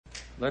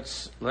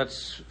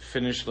let's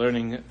finish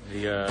learning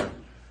the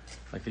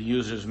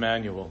user's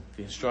manual,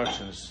 the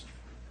instructions.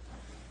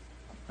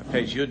 On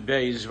page Yud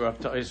Beis, we're up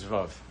to Eis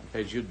Vav. On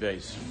page Yud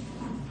Beis,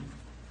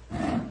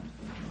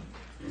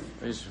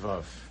 Eis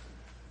Vav.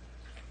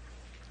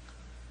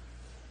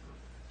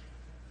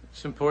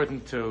 It's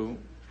important to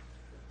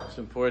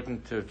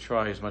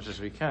try as much as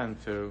we can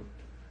to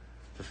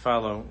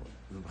follow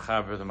the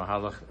Mechaber, the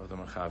Mahalach of the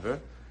Mechaber.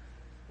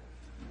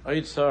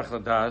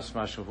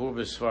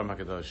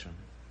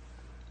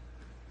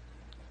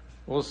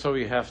 Also,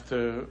 we have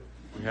to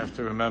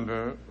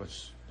remember what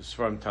the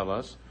Svarim tell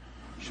us.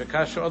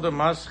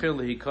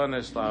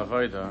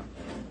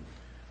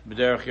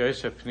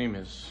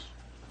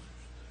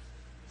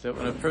 That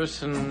when a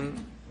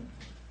person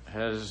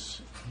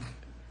has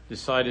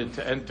decided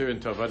to enter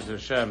into Avodas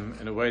Hashem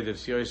in a way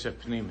that's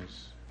Yosef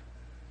Pnimis,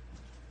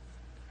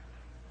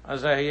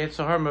 as a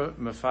Yetzer Hara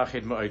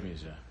mefachid ma'od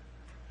mizeh.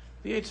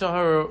 The Yetzer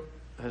Hara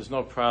has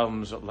no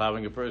problems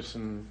allowing a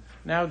person.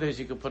 Nowadays,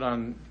 you can put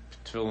on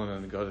tefillin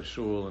and go to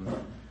shul, and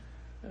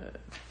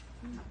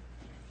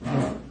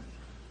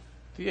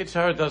the Yetzer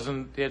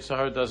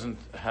Hara doesn't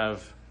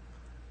have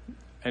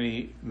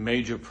any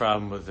major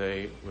problem with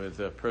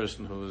a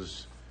person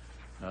who's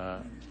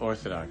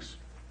orthodox.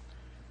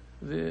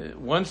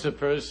 Once a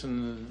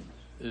person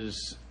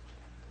is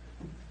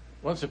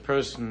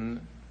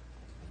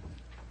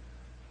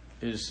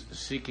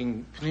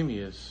seeking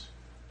pnimius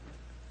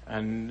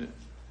and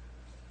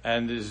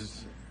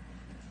is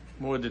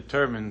more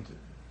determined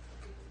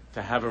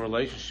to have a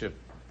relationship,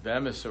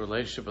 a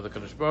relationship with the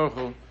Kadosh Baruch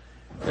Hu,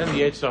 then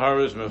the Yetzer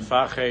Hara is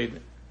mefached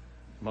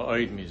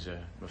ma'od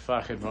mizeh.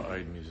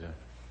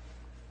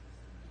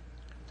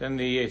 Then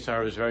the Yetzer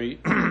Hara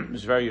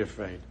is very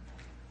afraid.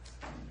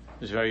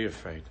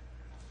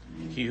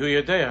 Ki hu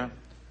yodea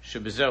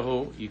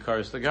shebezehu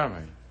yikaros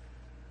legamrei.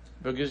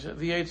 Because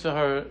the Yetzer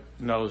Hara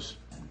knows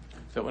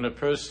that when a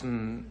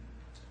person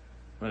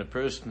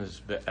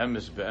is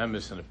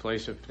be'emes in a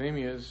place of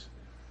pnimius,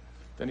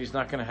 then he's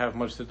not going to have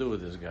much to do with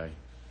this guy.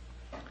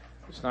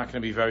 It's not going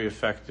to be very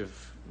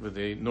effective with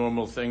the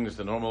normal things,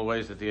 the normal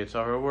ways that the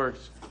Yetzer Hara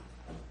works.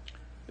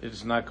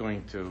 He's not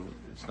going to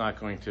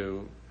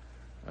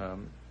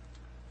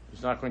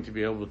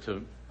be able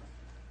to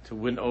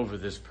win over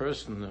this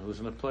person who's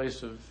in a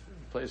place of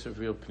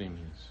real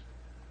pnimius.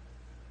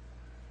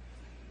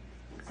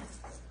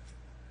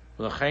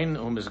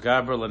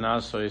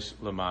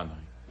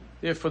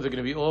 Therefore, there are going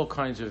to be all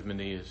kinds of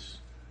maniyas,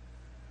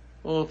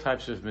 all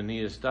types of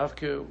maniyas.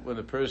 Davka, when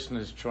the person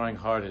is trying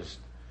hardest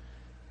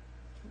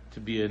to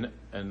be an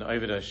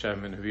Oved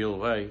Hashem in a real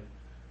way,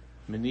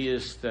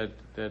 maniyas that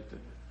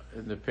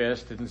in the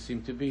past didn't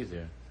seem to be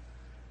there.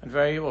 And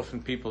very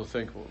often people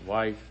think, well,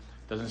 why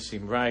doesn't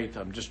seem right?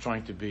 I'm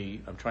trying to be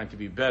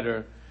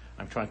better.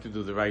 I'm trying to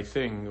do the right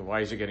thing.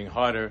 Why is it getting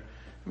harder?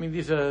 I mean,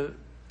 these are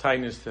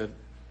tinities that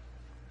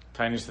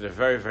are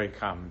very, very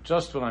common.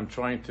 Just when I'm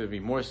trying to be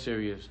more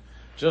serious,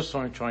 just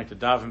when I'm trying to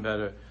daven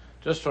better,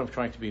 just when I'm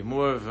trying to be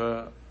more of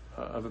a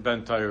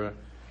ben Torah,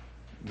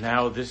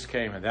 now this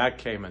came and that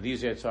came and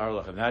these Yetzer Hara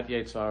and that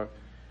Yetzer Hara.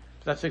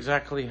 That's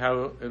exactly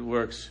how it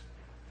works.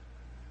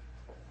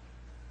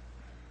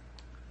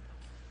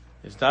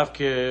 It's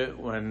davke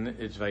when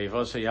it's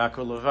Vayivose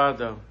Yaakov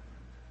Levado,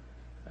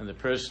 and the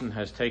person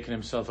has taken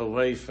himself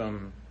away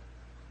from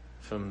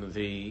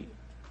the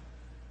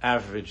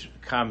average,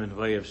 common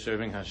way of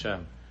serving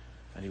Hashem,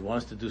 and he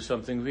wants to do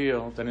something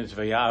real. Then it's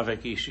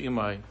Vayavek Ish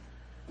Imai.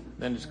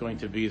 Then it's going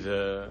to be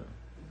the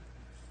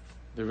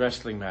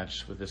wrestling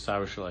match with the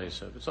Sar Shel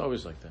Esav. It's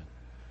always like that,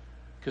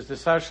 because the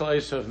Sar Shel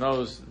Esav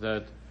knows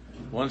that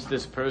once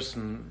this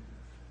person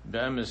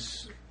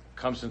be'emes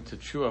comes into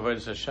true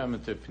avodas Hashem,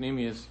 into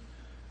pnimius,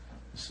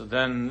 so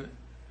then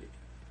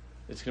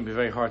it's going to be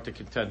very hard to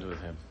contend with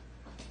him.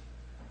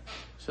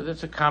 So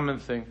that's a common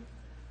thing.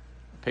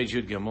 Page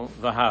Yud Gimel,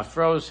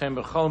 v'hafros hem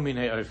b'chol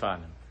minei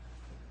oifanim.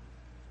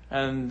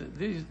 And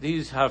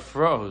these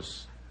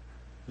hafros,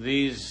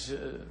 these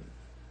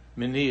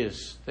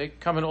miniyas, they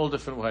come in all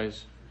different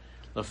ways.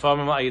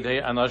 L'famim ha'idei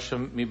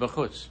anashim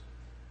mibachutz.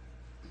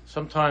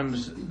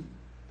 Sometimes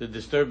the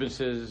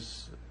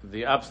disturbances,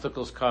 the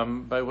obstacles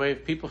come by way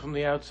of people from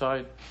the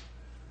outside.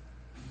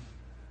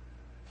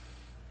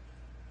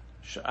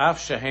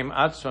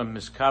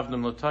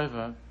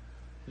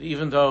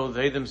 Even though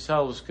they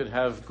themselves could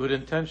have good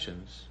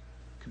intentions,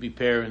 could be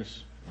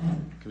parents,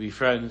 could be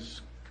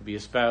friends, could be a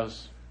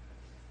spouse.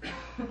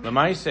 But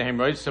Lamaisa,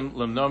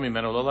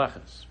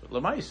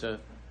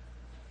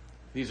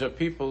 these are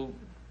people,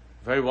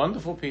 very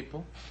wonderful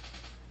people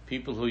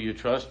who you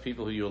trust,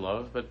 people who you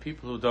love, but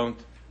people who don't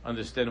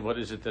understand what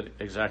is it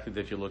exactly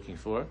that you're looking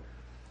for,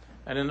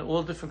 and in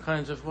all different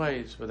kinds of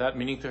ways, without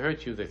meaning to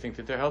hurt you. They think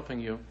that they're helping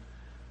you.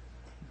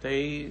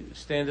 They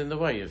stand in the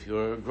way if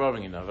you're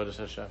growing in Avodas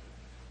Hashem.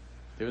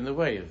 They're in the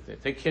way of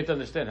it. They can't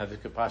understand how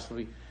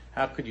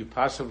could you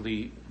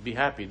possibly be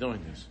happy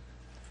doing this?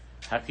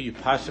 How could you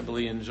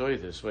possibly enjoy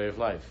this way of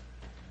life?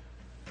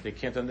 They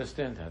can't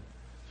understand that.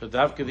 So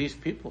davka, these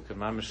people can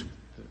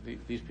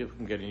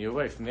get in your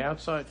way from the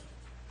outside.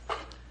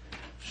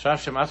 They're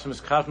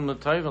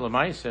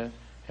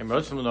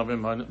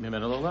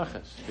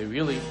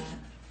really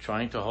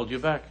trying to hold you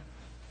back.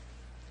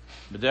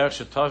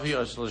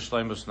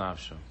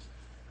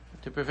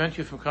 To prevent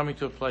you from coming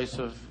to a place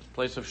of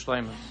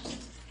shleimus.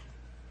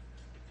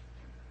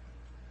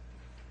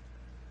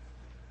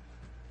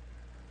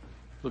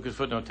 Look at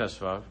footnote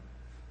Tesvav.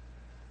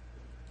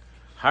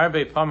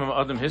 Harbe pamim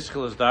adam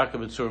hiskel is darka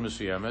b'tzur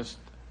mesuyames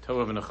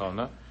tova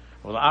v'nechona.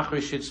 Well,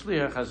 achri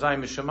shitzliach hazay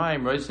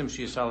mishamayim roisim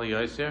shiyisali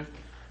yoser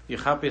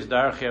yichapis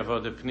darach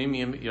yavod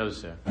pnimiyim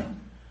yoser.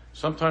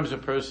 Sometimes a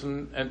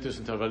person enters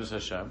into avodas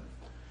Hashem,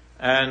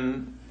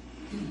 and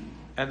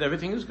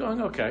everything is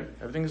going okay.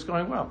 Everything is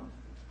going well.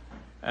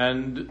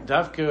 And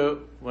Davka,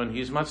 when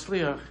he's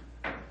Matzliach,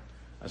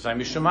 Asay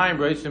Mishamayim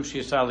Reitzim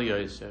Shiyasali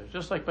Yoser,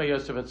 just like by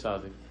Yosef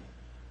HaTzadik.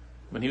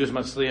 When he was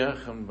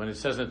Matzliach, and when it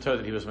says in the Torah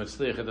that he was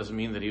Matzliach, it doesn't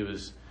mean that he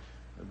was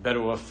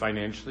better off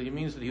financially. It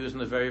means that he was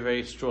in a very,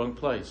 very strong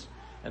place.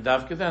 And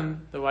Davka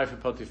then, the wife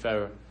of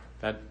Potiphar,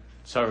 that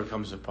sorrow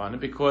comes upon him,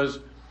 because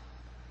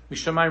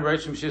Mishamayim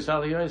Reitzim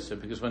Shiyasali Yoser,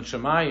 because when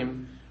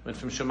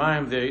from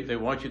Shemayim they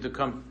want you to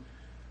come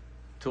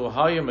to a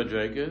higher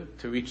madrega,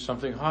 to reach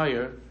something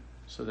higher.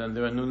 So then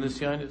there are new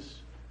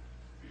nisyanis.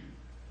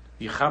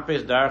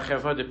 Yichapes darchei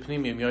avoda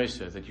pnimiyim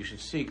yoser, that you should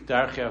seek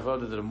darchei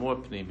avoda that are more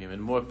pnimiyim and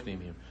more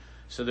pnimiyim.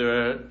 So there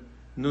are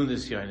new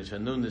nisyanis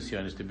and new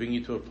nisyanis to bring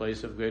you to a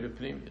place of greater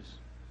pnimiyus.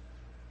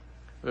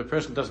 If a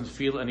person doesn't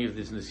feel any of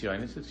these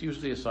nisyanis, it's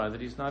usually a sign that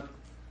he's not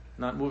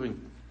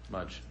moving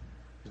much.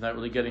 He's not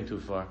really getting too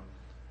far.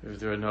 If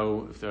there are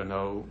no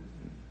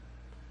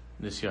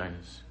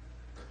nisyanis.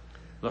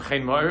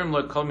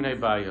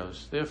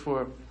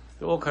 Therefore,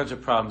 there are all kinds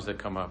of problems that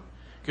come up.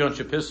 You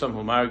might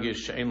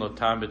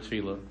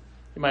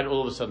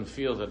all of a sudden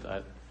feel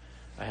that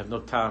I have no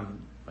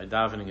time. My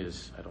davening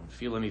is, I don't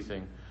feel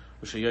anything.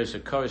 Or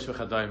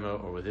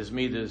with his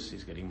midas,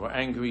 he's getting more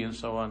angry and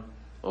so on.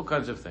 All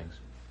kinds of things.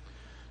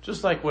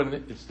 Just like when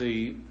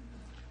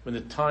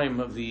the time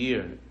of the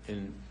year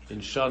in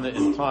Shana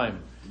in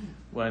time,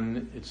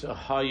 when it's a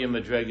higher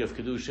madrega of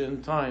kedusha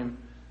in time,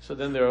 so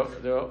then there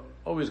are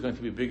always going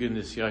to be bigger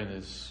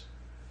nisyanis.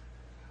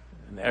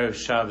 An Erev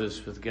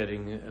Shabbos with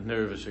getting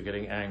nervous or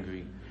getting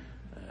angry.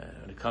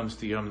 When it comes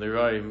to Yom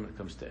Neroim, when it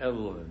comes to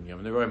Elul and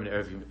Yom Neroim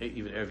and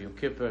even Erev Yom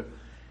Kippur,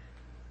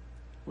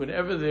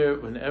 whenever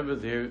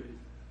there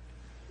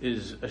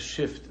is a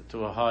shift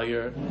to a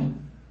higher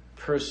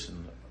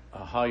person,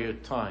 a higher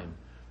time,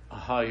 a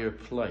higher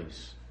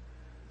place,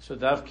 so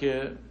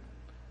Davke,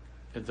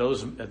 at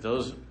those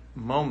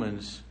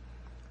moments,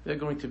 they're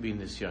going to be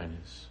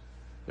nisyanis.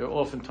 There are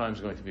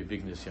oftentimes going to be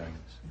big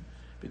nisyanis.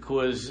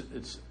 Because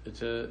it's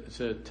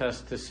a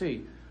test to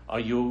see, are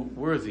you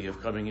worthy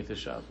of coming into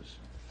Shabbos?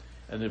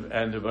 And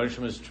the Baruch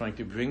Shem is trying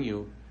to bring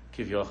you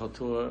Kivyachal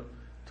to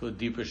a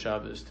deeper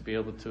Shabbos, to be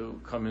able to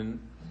come in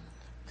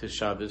to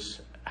Shabbos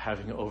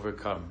having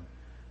overcome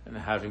and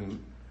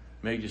having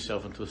made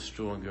yourself into a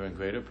stronger and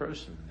greater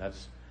person.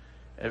 That's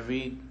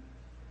every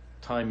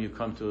time you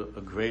come to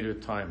a greater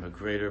time, a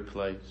greater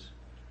place.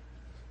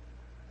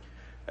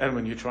 And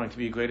when you're trying to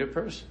be a greater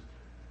person,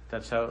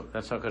 that's how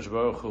Kadosh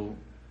Baruch Hu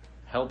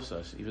helps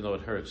us, even though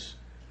it hurts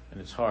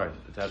and it's hard.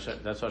 That's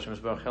how Hashem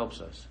Baruch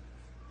helps us.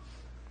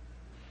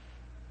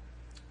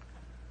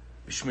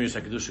 Shmiras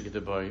HaKedusha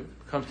K'Deboy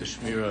comes to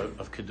Shmira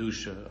of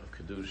Kedusha.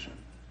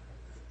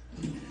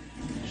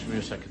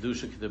 Shmiras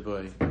HaKedusha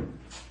K'Deboy.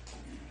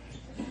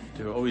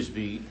 There will always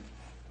be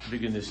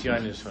bigger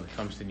nisyanis when it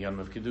comes to Yom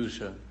of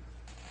Kedusha.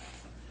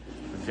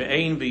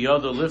 Ve'ein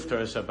biyado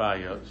lifter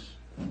sabayos.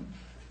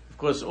 Of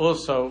course,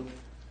 also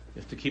you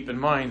have to keep in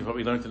mind what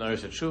we learned in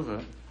Aris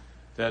Tshuva,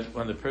 that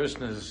when the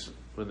person is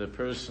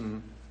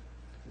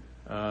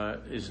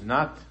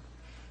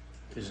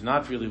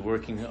not really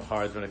working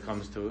hard when it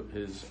comes to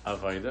his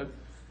avodah,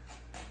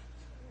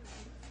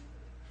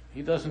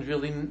 he doesn't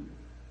really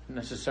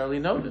necessarily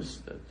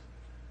notice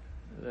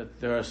that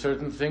there are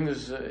certain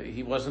things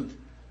he wasn't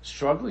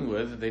struggling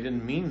with. They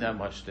didn't mean that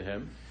much to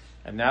him,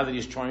 and now that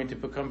he's trying to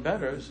become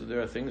better, so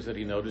there are things that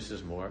he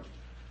notices more.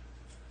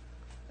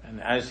 And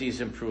as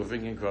he's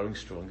improving and growing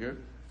stronger,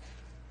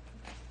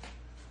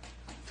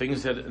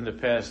 things that in the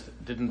past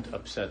didn't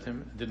upset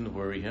him, didn't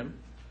worry him,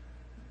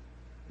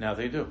 now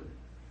they do.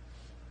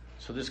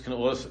 So this can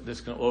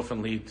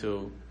often lead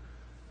to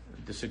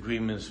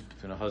disagreements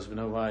between a husband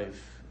and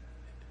wife,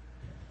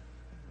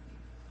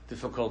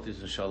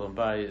 difficulties in shalom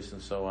bayis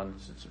and so on.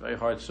 It's a very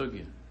hard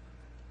sugya.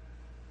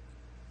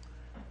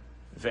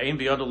 Ve'ein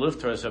biyado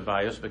lifter as a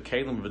bayis, but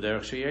kelim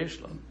b'derech sheyesh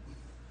lo.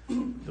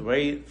 The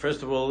way,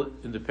 first of all,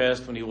 in the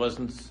past when he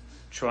wasn't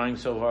trying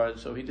so hard,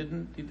 so he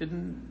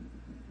didn't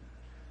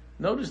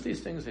notice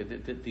these things.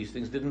 These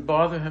things didn't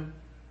bother him.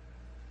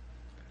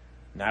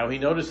 Now he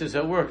notices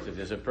at work that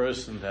there's a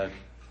person that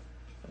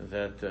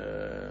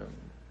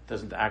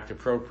doesn't act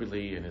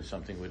appropriately and is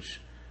something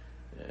which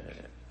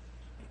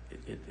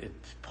it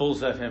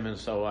pulls at him and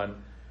so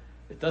on.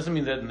 It doesn't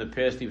mean that in the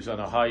past he was on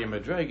a higher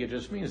madreg. It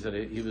just means that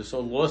he was so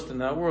lost in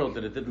that world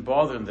that it didn't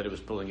bother him that it was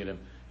pulling at him.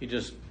 He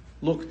just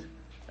looked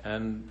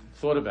and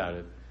thought about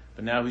it.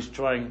 But now he's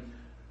trying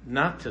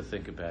not to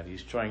think about it.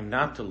 He's trying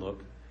not to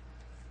look.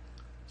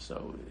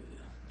 So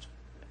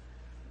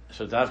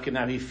Davka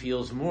now he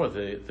feels more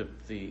the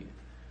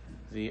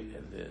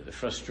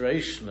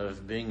frustration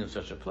of being in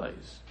such a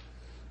place.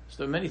 So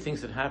there are many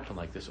things that happen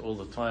like this all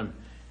the time.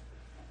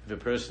 If a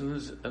person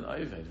is an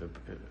Oived,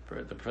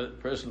 if the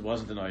person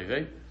wasn't an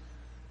Oived,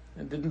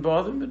 it didn't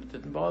bother him. It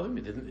didn't bother him.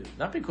 It didn't,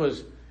 not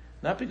because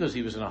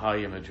he was in a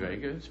higher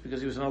madrega. It's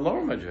because he was in a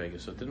lower madrega.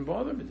 So it didn't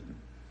bother him.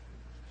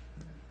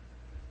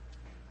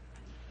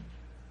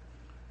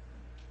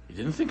 He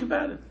didn't think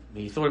about it.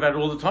 He thought about it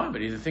all the time,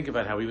 but he didn't think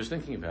about how he was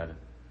thinking about it.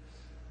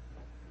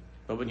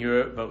 But when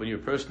you're a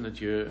person that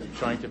you're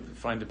trying to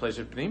find a place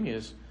of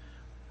pneumias,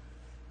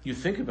 you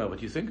think about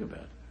what you think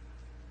about.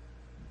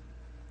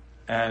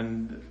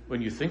 And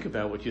when you think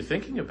about what you're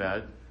thinking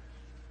about,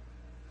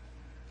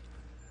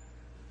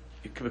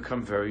 it can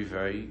become very,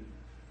 very,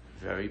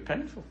 very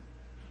painful.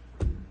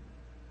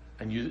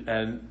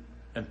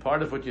 And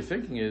part of what you're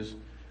thinking is,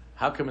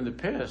 how come in the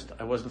past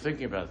I wasn't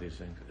thinking about these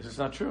things? This is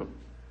not true.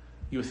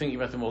 You were thinking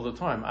about them all the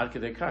time. Ad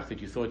kedei kach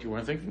that you thought you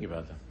weren't thinking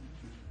about them.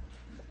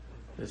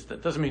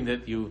 That doesn't mean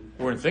that you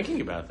weren't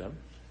thinking about them.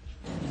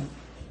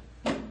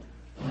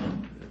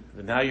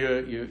 But now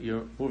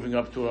you're moving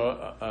up to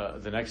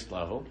the next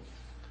level,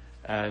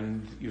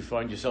 and you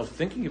find yourself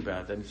thinking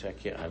about that, and you say,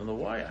 I don't know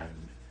why.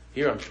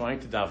 I'm trying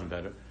to daven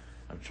better.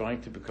 I'm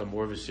trying to become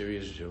more of a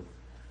serious Jew.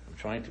 I'm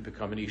trying to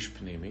become an ish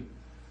panimi.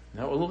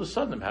 Now all of a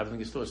sudden I'm having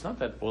these thoughts. It's not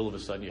that all of a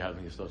sudden you're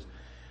having these thoughts.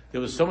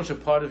 There was so much a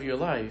part of your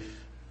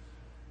life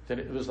that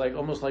it was like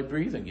almost like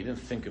breathing. You didn't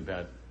think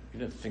about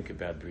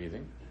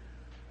breathing.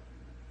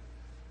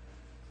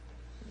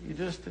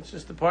 It's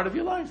just a part of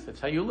your life. That's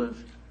how you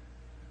live.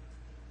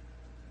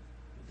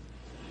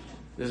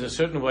 There's a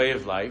certain way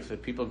of life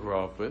that people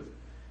grow up with,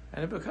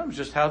 and it becomes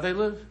just how they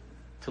live.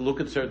 To look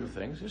at certain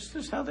things, it's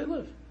just how they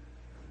live.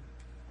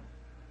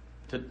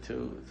 To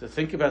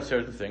think about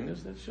certain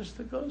things,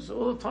 it goes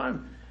all the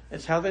time.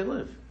 It's how they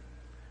live.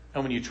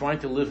 And when you're trying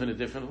to live in a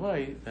different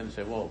way, then you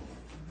say, "Whoa,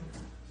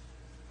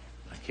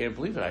 I can't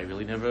believe it. I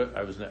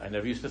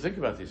never used to think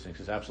about these things.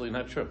 It's absolutely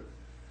not true."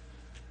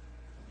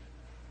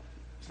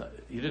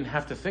 You didn't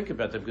have to think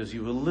about them because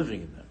you were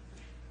living in them.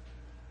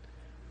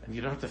 And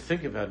you don't have to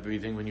think about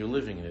breathing when you're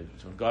living in it.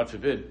 So when, God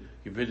forbid,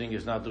 your breathing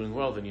is not doing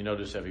well, then you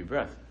notice every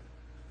breath.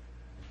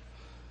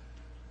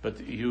 But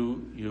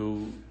you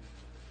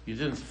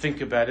didn't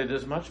think about it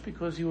as much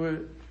because you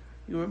were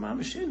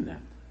mamish in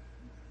that.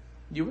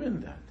 You were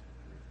in that.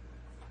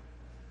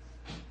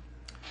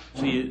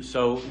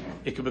 So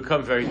it can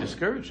become very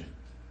discouraging.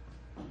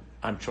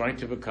 I'm trying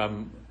to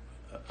become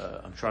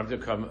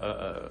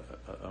a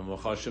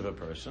mochashiv a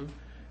person.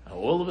 And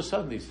all of a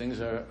sudden, these things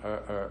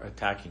are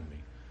attacking me.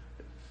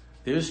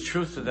 There is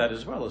truth to that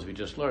as well, as we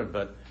just learned.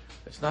 But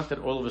it's not that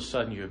all of a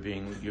sudden you're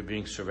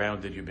being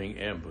surrounded, you're being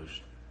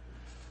ambushed.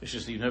 It's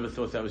just that you never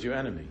thought that was your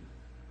enemy.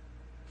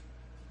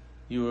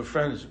 You were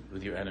friends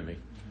with your enemy.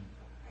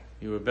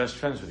 You were best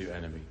friends with your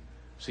enemy.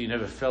 So you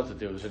never felt that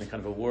there was any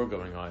kind of a war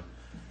going on.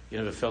 You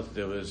never felt that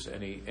there was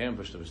any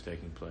ambush that was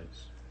taking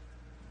place.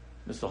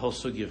 That's the whole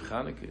sugya of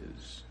Chanukah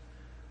is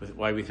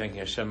why we thank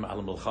Hashem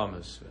al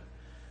milchamas.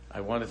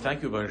 I want to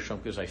thank you, Baruch Hashem,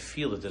 because I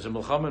feel that there's a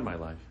milchama in my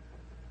life.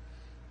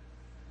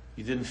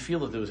 You didn't feel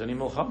that there was any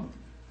milchama.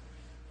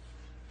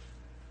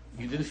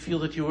 You didn't feel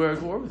that you were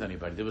at war with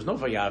anybody. There was no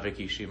vayavik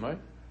ishimai.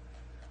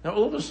 Now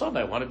all of a sudden,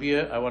 I want to be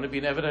an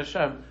Eved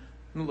Hashem.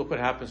 And look what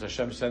happens.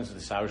 Hashem sends the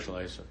Sour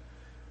Shalaisa.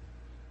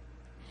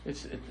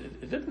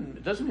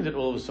 It doesn't mean that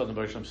all of a sudden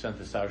Baruch Hashem sent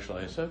the Sour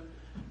Shalaisa.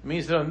 It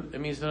means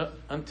that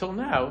until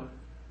now,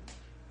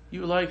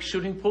 you like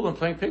shooting pool and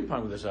playing ping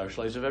pong with the Sour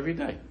Shalaisa every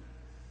day.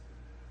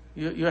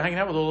 You're hanging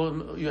out with all of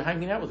them. You're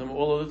hanging out with them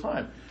all of the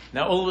time.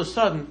 Now all of a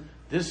sudden,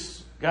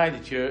 this guy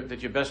that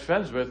you're best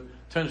friends with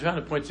turns around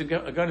and points a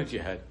gun at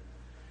your head.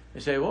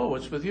 You say, "Whoa,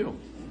 what's with you?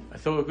 I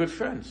thought we were good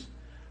friends."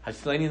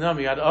 Hatzleini na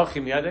miyad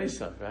achi miyad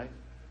Esav, right?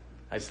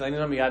 Hatzleini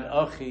na miyad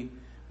achi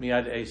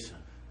miyad Esav,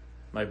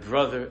 my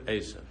brother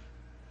Esav.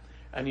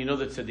 And you know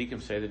that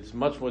tzaddikim say that it's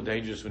much more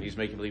dangerous when he's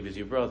making believe he's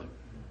your brother.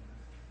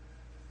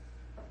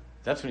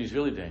 That's when he's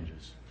really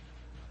dangerous.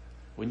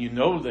 When you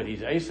know that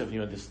he's Esav and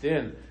you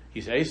understand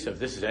he's Esav,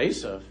 this is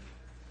Esav,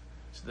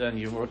 so then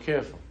you're more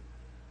careful.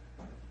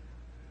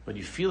 When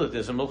you feel that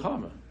there's a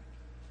milchama.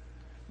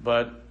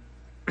 But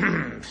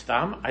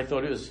Stam, I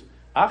thought it was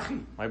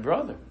Achi, my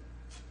brother.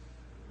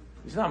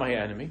 He's not my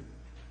enemy.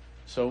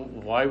 So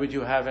why would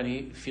you have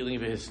any feeling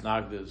of his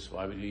snagdas?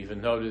 Why would you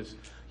even notice?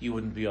 You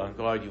wouldn't be on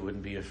guard. You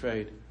wouldn't be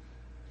afraid.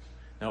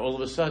 Now all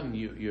of a sudden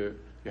you're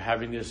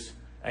having this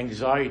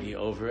anxiety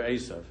over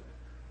Esav.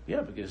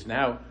 Yeah, because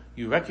now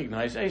you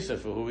recognize Esav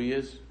for who he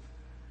is.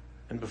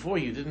 And before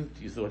you didn't.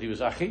 You thought he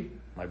was Achi,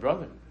 my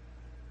brother.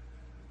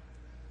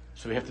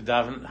 So we have to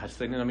daven,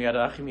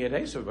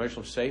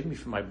 Esav, save me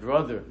from my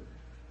brother,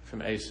 from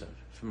Esav,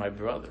 from my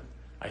brother.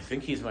 I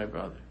think he's my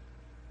brother.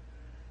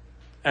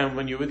 And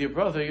when you're with your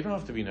brother, you don't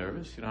have to be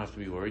nervous, you don't have to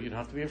be worried, you don't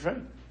have to be afraid.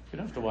 You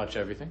don't have to watch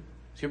everything.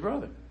 It's your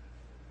brother.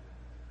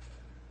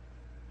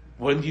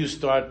 When do you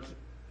start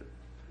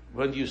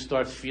When do you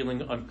start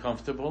feeling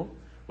uncomfortable?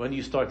 When do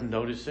you start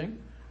noticing?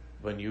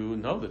 When you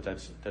know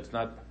that's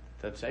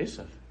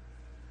Esav.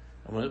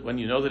 And when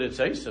you know that it's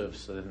Esav,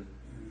 so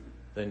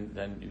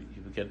then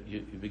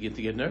you begin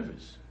to get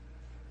nervous.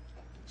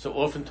 So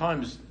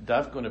oftentimes,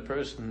 Davka, when a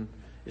person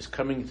is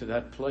coming to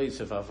that place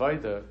of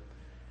Avaida,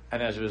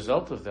 and as a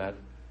result of that,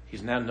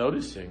 he's now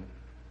noticing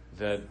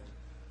that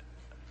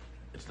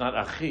it's not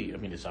Achi. I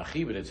mean, it's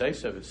Achi, but it's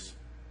Esav.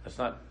 That's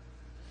not.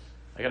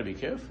 I got to be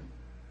careful.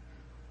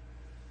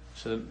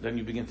 So then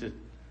you begin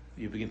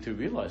to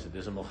realize that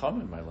there's a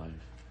milchama in my life,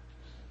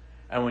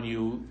 and when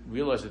you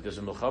realize that there's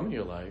a milchama in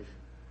your life,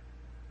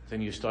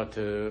 then you start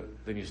to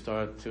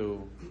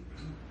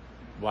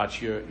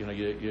watch your,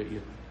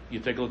 you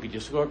take a look at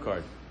your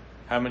scorecard.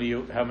 How many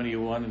you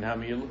won and how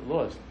many you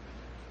lost?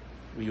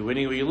 Were you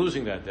winning or were you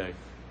losing that day?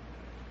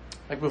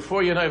 Like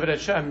before you're Eved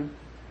Hashem,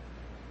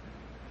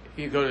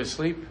 you go to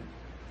sleep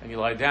and you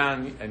lie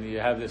down and you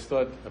have this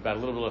thought about a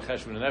little bit of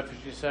cheshbon and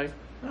nefesh. You say,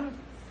 "No,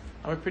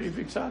 I'm a pretty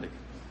big tzaddik.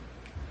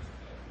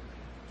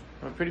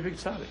 I'm a pretty big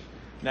tzaddik."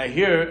 Now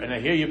here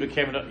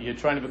you're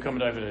trying to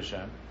become an Eved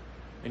Hashem,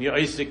 and you're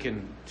Isaac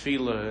in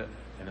Tefillah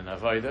and an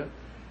Avodah,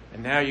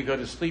 and now you go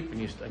to sleep and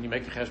you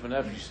make a cheshbon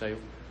nefesh. You say,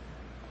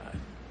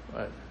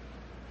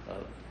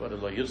 "What a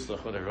lo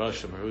yitzlach, what a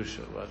rosh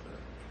marusha,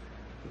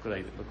 look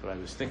what I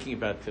was thinking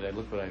about today.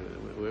 Look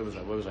where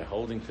was I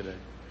holding today?"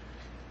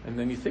 And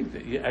then you think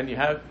that,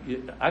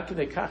 ad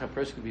kedei kach, a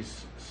person can be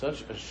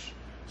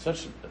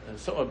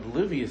so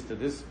oblivious to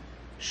this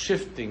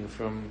shifting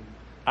from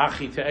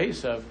Achi to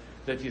Esav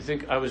that you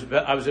think I was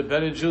a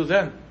better Jew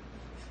then.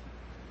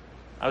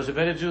 I was a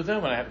better Jew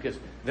then because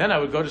then I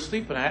would go to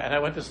sleep and I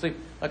went to sleep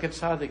like a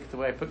tzaddik. The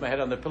way I put my head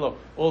on the pillow,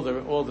 all the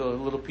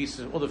little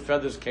pieces, all the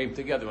feathers came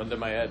together under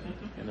my head.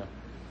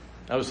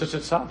 I was such a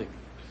tzaddik.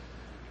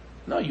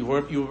 No, you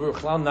were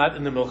not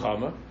in the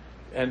milchama,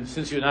 and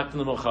since you're not in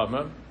the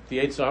milchama, the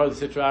Yetzer Hara,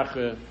 the Sitra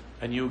Achra,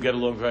 and you get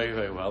along very,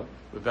 very well.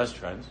 We're best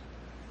friends.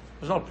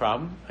 There's no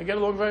problem. I get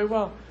along very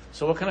well.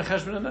 So what kind of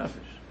cheshbon and nefesh?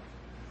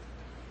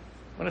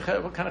 What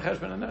kind of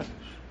cheshbon and nefesh?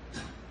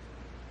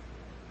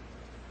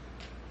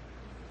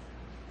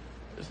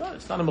 It's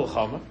not a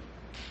milchama.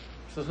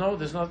 So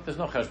there's no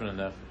cheshbon and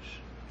nefesh.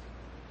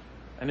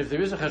 And if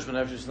there is a cheshbon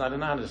and nefesh, it's not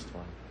an honest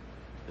one.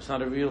 It's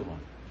not a real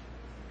one.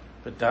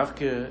 But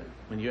davke,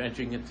 when you're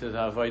entering into the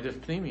avodah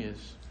of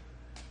pnimiyus,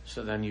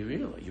 so then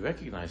you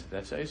recognize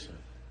that's Esav.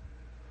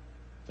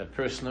 That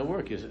personal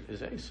work is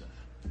Esav.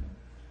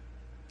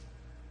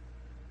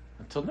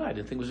 Until now, I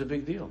didn't think it was a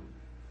big deal.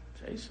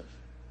 It's Esav.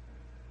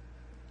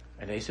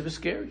 And Esav is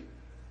scary.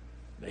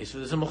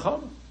 Esav is a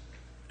milchama.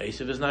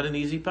 Esav is not an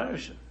easy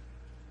parasha.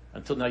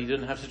 Until now, you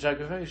didn't have such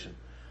aggravation.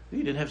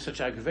 You didn't have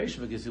such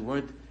aggravation because you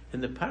weren't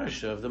in the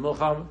parasha of the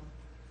milchama.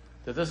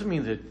 That doesn't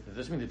mean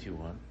that you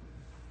won.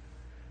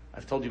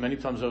 I've told you many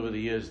times over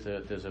the years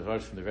that there's a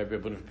verse from the Rebbe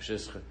Rabbeinu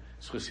Pshischa,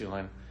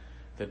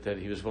 that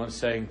he was once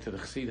saying to the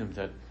Chassidim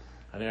that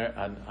on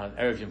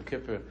Erev Yom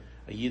Kippur,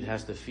 a Yid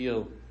has to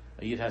feel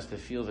that he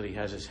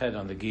has his head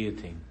on the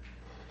guillotine,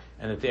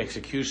 and that the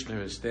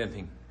executioner is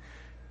standing.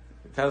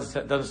 It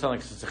doesn't sound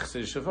like it's a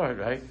Chassidish word,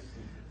 right?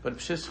 But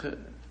Pshischa,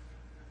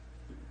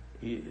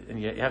 you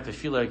have to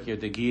feel like you're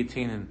the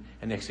guillotine,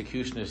 and the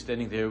executioner is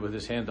standing there with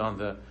his hand on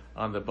the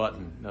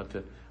button,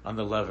 on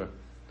the lever.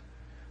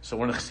 So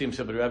one of the Chassidim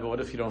said, "But Rabbi, what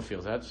if you don't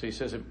feel that?" So he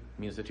says, "It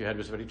means that your head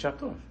was already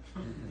chopped off.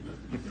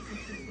 It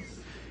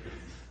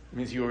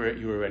means you were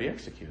already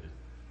executed.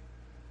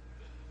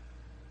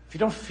 If you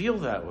don't feel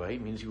that way,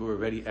 it means you were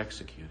already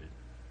executed."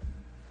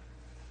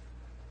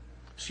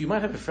 So you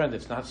might have a friend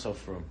that's not so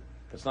firm,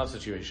 that's not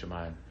such a Yirei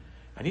Shamayim,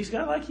 and he's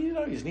got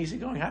he's an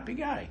easygoing, happy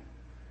guy,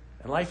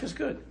 and life is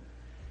good.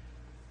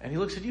 And he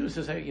looks at you and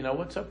says, "Hey,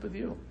 what's up with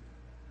you?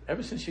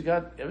 Ever since you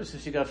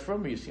got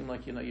from me, you seem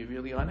like you're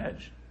really on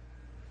edge."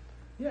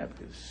 Yeah,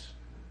 because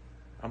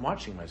I'm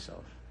watching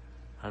myself.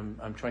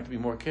 I'm trying to be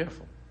more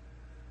careful.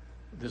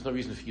 There's no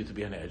reason for you to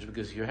be on edge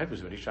because your head was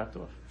already chopped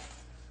off.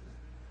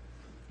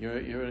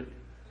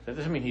 That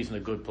doesn't mean he's in a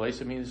good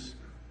place. It means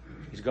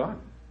he's gone.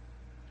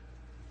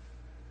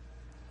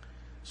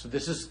 So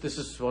this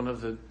is one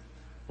of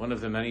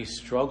the many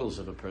struggles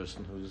of a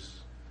person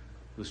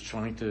who's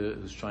trying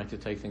to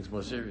take things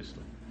more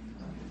seriously.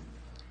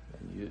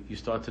 And you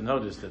start to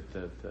notice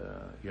that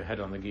your head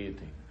on the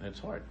guillotine, and it's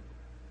hard.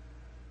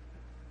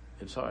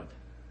 It's hard.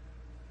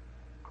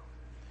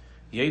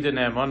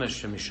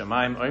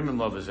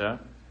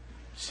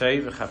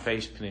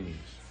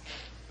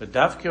 But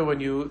davke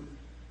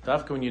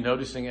when you're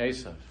noticing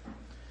Esav,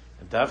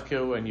 and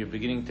davke when you're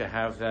beginning to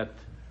have that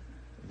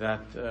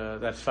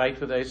fight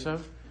with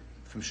Esav,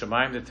 from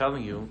Shemayim they're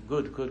telling you,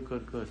 good.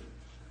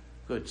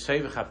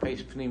 Sevach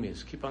hapeis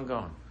pnimius. Keep on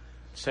going.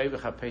 Sevach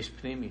hapeis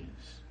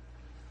pnimius.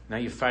 Now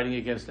you're fighting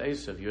against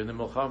Esav. You're in the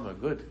milchama.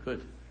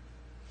 Good.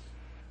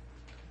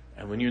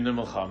 And when you're in the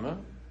milchama,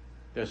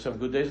 there's some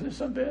good days and there's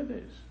some bad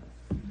days.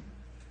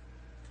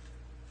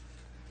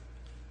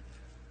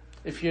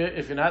 If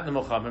you're not in the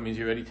milchama, it means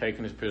you're already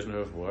taken as prisoner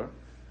of war.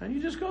 And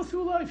you just go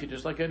through life. You're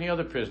just like any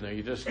other prisoner.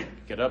 You just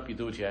get up, you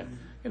do what you have.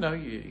 You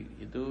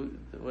do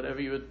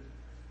whatever you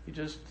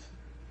just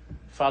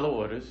follow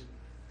orders.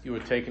 You were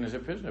taken as a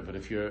prisoner. But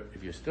if you're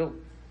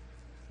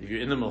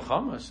in the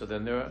milchama, so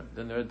then there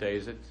are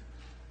days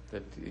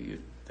that you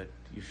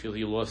feel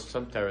you lost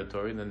some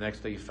territory, and the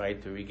next day you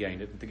fight to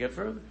regain it and to get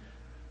further.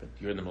 But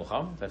you're in the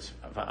milchama. That's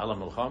va'ala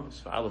milchama.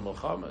 It's va'ala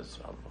milchama. It's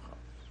va'ala milchama.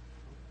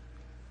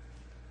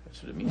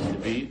 That's what it means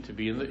to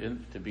be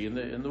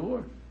in the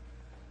war.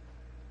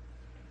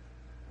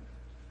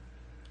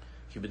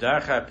 And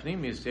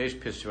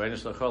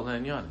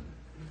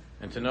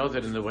to know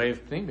that in the way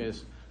of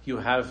pnimis, you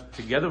have,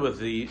 together with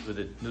the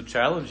new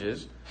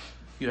challenges,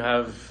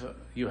 you're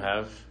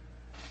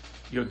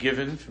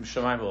given from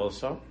Shemaim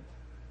also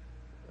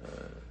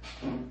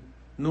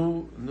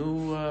new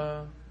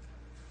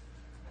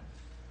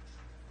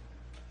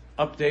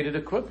updated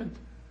equipment,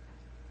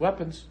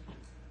 weapons.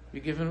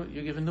 You're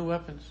given new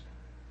weapons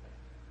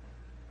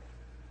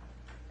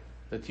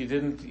that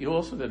you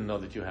also didn't know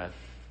that you had.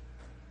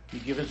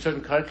 You're given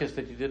certain karkas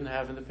that you didn't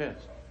have in the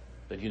past,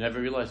 that you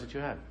never realized that you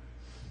had.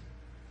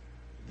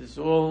 This is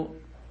all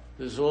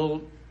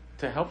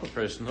to help a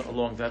person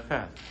along that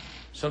path.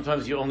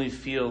 Sometimes you only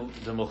feel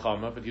the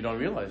milchama, but you don't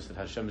realize that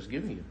Hashem is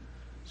giving you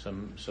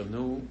some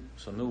new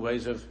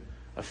ways of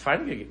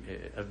fighting,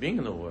 of being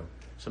in the war,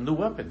 some new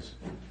weapons.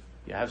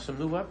 You have some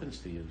new weapons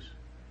to use.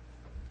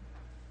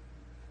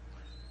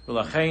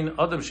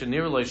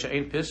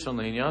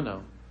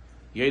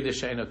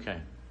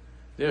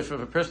 Therefore,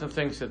 if a person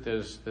thinks that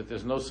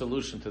there's no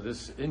solution to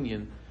this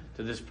inyan,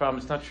 to this problem,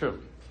 it's not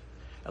true.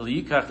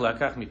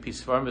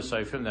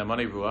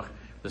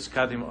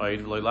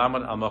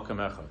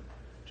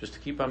 Just to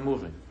keep on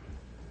moving,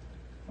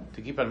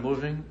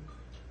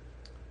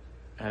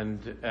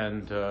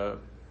 and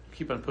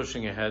keep on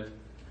pushing ahead.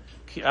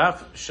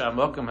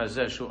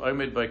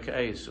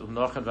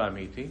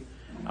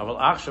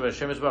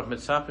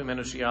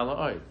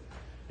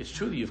 It's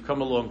true that you've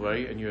come a long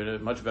way and you're in a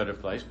much better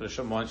place, but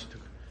Hashem wants you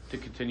to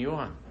continue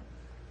on.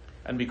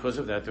 And because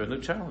of that, there are new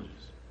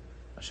challenges.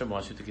 Hashem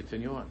wants you to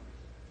continue on.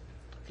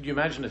 Could you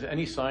imagine if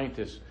any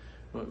scientist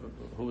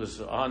who was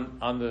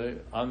on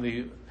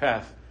the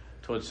path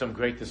towards some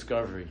great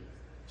discovery,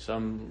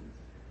 some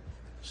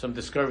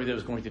discovery that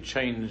was going to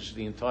change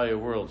the entire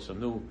world,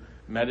 some new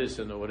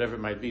medicine or whatever it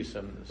might be,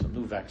 some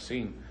new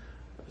vaccine,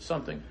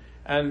 something,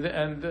 and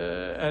in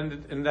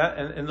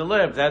the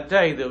lab that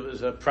day there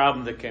was a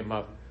problem that came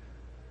up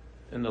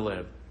in the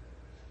lab.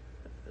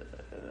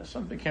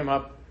 Something came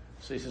up,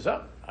 so he says,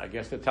 I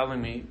guess they're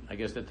telling me from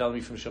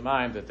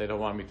Shemaim that they don't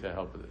want me to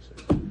help with this.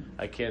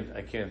 I can't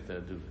do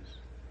this.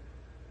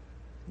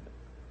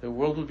 The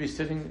world would be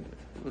sitting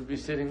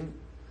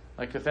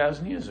like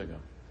 1,000 years ago.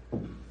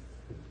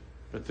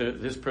 But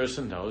this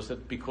person knows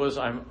that because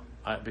I'm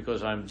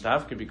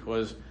dafka,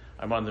 because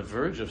I'm on the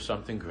verge of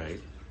something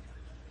great,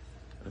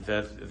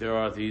 that there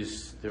are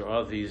these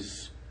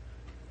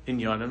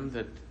inyanim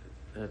that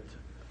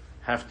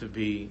have to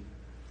be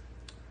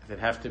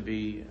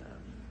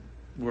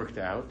worked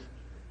out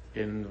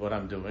in what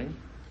I'm doing,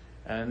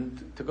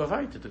 and to go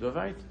weiter,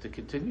 to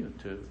continue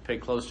to pay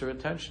closer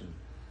attention.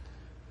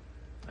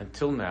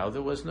 Until now,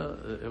 it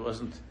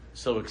wasn't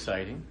so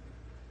exciting.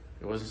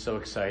 It wasn't so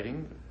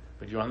exciting,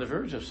 but you're on the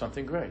verge of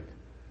something great.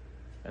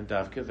 And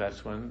Davka,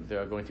 that's when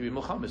there are going to be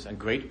milchamas. And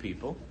great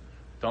people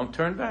don't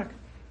turn back.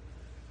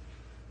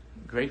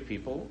 Great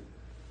people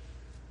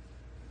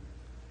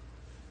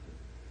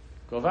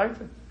go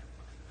weiter.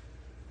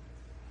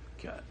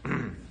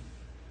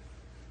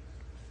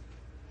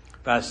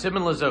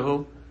 V'asimin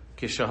lezahu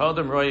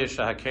kishahodem roya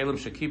shahakelim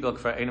shekibel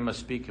kvar einam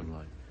aspikim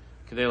loy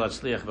k'dei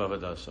latzliach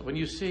b'avadasa. When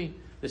you see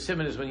the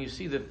siman is when you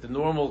see that the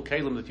normal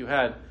kelim that you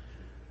had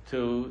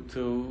to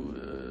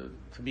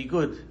be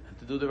good and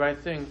to do the right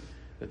thing,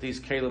 that these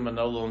kelim are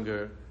no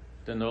longer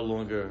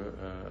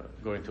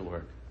going to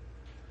work.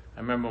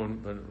 I remember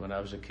when I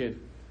was a kid,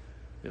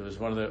 there was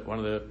one of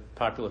the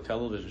popular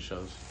television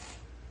shows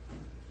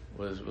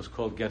was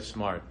called Get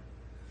Smart.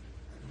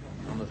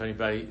 I don't know if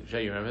anybody,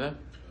 Jay, you remember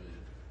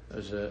that?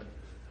 It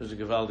was a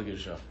gewaldige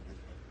show.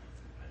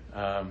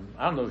 I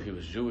don't know if he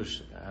was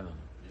Jewish. I don't know.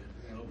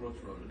 Mel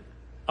Brooks wrote it.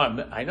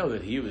 I know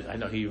that he was. I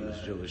know he was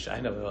Jewish. I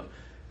know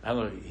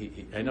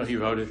he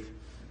wrote it.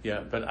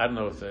 Yeah, but I don't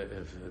know if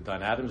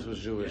Don Adams was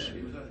Jewish. Yeah,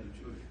 he was actually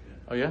Jewish. Yeah.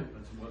 Oh yeah.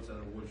 What's that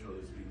award show?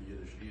 They speak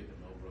Yiddish theater.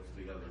 Mel Brooks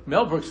together.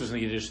 Mel Brooks was in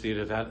the Yiddish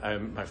theater.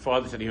 My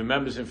father said he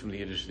remembers him from the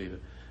Yiddish theater.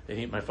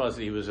 And my father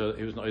said he was an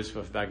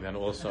Oisfaf back then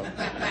also.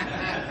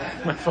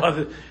 My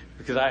father,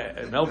 because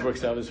Mel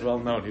Brooks, I was well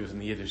known. He was in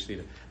the Yiddish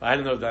theater. I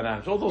didn't know Don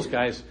Adams. All those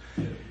guys.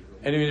 And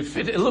I mean,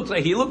 it looked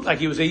like he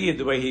was a Yid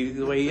the way he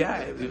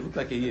looked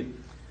like a Yid.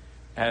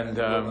 And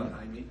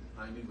Jaime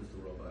was the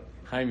robot.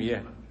 Jaime,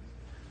 yeah,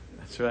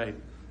 that's right.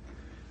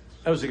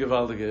 That was a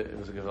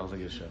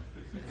gewaldige show.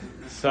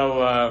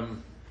 So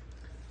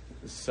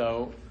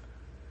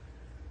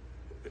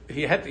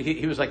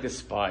he was like this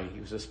spy. He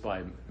was a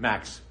spy,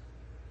 Max.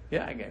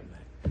 Yeah, I gave him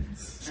that.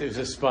 So he was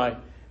a spy,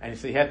 And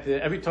so he had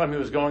to, every time he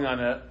was going on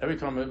every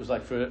time it was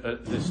like for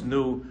this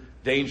new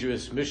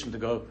dangerous mission to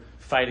go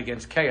fight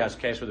against chaos.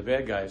 Chaos were the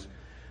bad guys.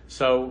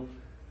 So,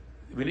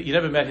 you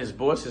never met his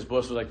boss. His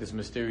boss was like this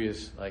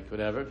mysterious, like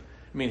whatever.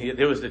 I mean,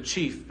 there was the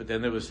chief, but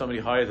then there was somebody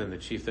higher than the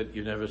chief that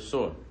you never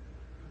saw.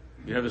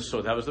 You never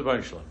saw. That was the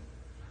Baruch Shalom.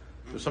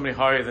 There was somebody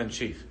higher than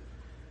chief.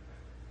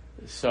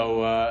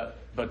 So,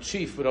 but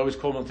chief would always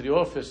call him into the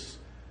office,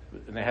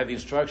 and they had the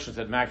instructions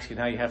that Max,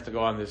 now you have to go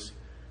on this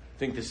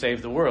thing to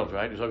save the world,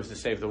 right? It was always to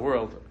save the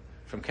world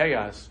from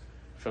chaos,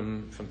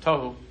 from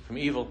tohu, from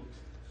evil.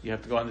 You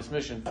have to go on this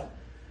mission.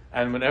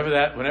 And whenever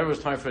it was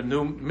time for a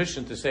new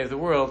mission to save the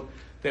world,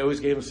 they always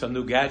gave him some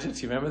new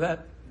gadgets. You remember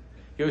that?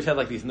 He always had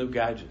like these new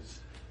gadgets.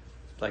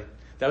 Like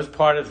that was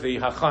part of the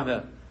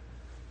hachana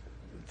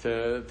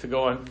to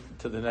go on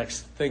to the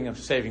next thing of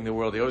saving the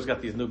world. He always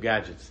got these new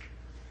gadgets,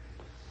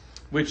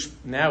 which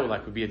now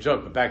like would be a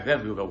joke, but back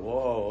then we would go,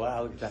 "Whoa,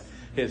 wow, look at that!"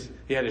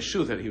 He had a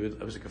shoe that it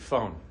was like a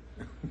phone.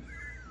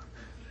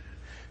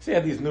 So he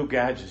had these new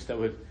gadgets that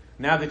would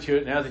now that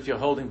you're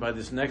holding by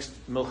this next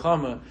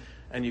milchama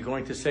and you're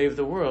going to save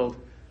the world.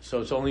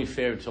 So it's only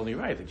fair, it's only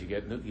right that you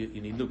get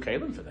you need new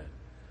kalim for that.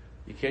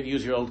 You can't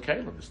use your old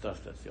kalim, the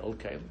stuff that's the old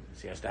kalim.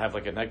 He has to have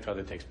like a necktie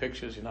that takes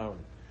pictures, and all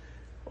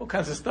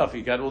kinds of stuff.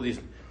 He got all these.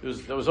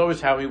 That was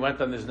always how he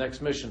went on this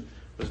next mission.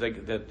 Was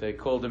that they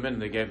called him in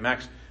and they gave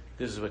Max,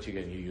 this is what you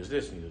get. You use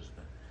this and you use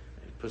that.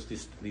 And he puts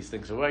these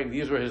things away. And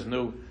these were his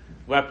new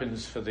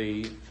weapons for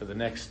the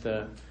next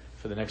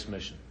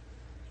mission.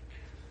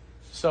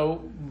 So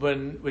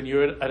when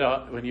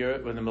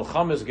the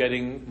milchama is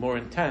getting more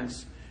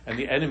intense and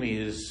the enemy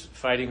is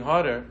fighting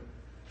harder,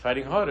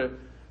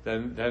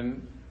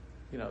 then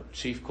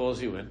chief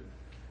calls you in,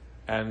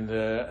 and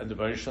the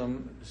Baruch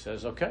Shalom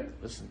says, okay,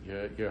 listen,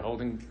 you're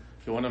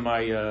one of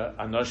my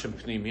anoshim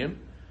pnimiyim.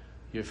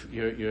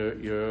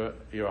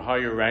 You're a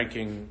higher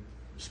ranking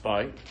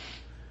spy.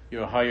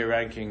 You're a higher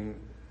ranking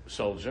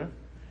soldier,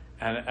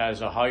 and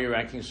as a higher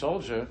ranking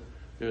soldier,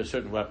 there are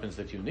certain weapons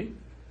that you need.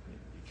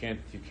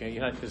 You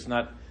can't.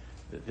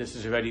 This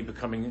is already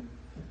becoming.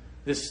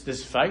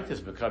 This fight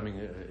is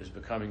becoming.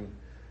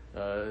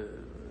 The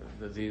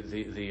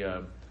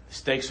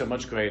stakes are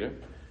much greater,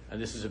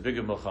 and this is a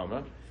bigger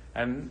milchama.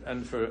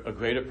 And for a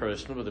greater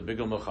person with a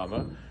bigger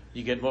milchama,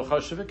 you get more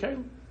chashuv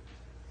v'kelim.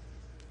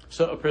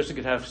 So a person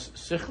could have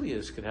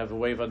sichlius, could have a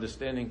way of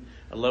understanding,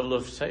 a level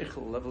of seichel, a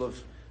level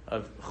of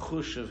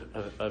chush,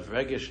 of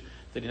regish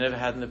that he never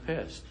had in the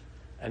past,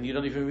 and you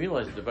don't even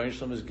realize that the Baruch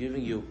Shalom is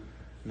giving you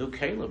new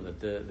kalim, that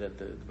the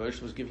Baruch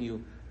Shalom is giving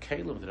you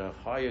kalim that are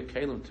higher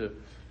kalim to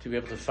be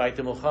able to fight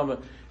the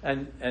milchama,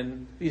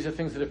 and these are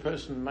things that a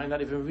person might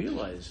not even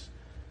realize,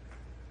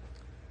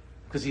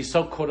 because he's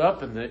so caught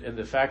up in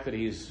the fact that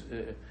he's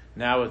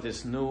now at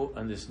this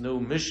new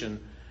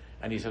mission,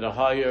 and he's at a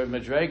higher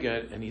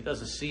madrega, and he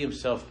doesn't see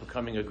himself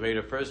becoming a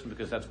greater person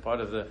because that's part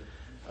of the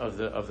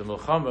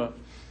milchama.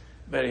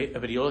 But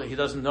he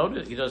doesn't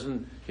notice. He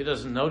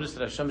doesn't notice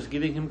that Hashem is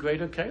giving him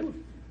greater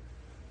kalim.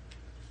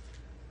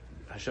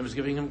 Hashem is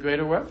giving him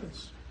greater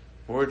weapons,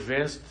 more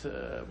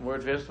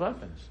advanced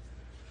weapons,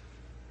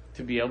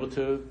 to be able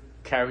to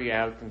carry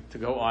out and to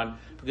go on,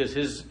 because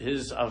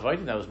his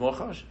avodah now is more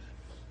chashuv.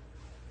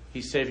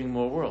 He's saving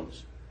more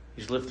worlds.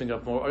 He's lifting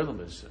up more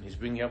olamas, and he's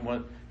bringing up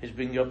more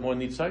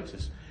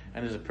nitzaitis.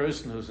 And as a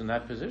person who's in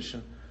that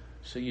position,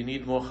 so you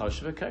need more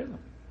chashuv v'kelim.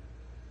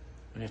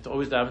 And you have to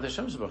always daven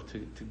Hashem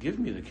to give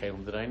me the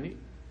kelim that I need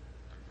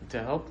and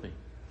to help me.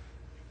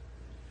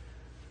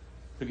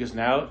 Because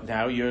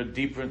now you're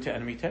deeper into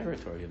enemy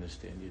territory. You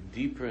understand? You're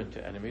deeper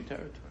into enemy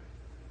territory,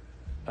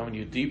 and when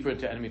you're deeper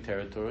into enemy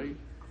territory,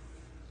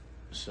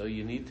 so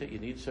you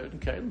need certain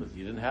kelim that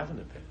you didn't have in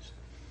the past.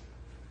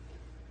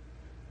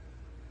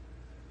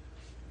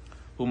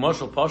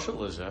 U'moshel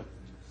poshel is a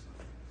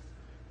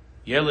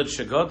yeled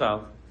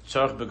shegodal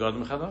tzarich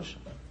begodim chadashim.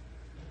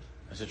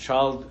 As a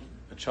child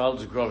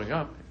is growing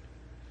up,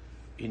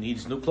 he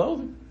needs new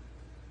clothing.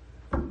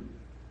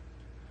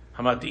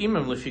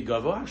 Hamat'imim lefi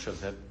gavo hashav,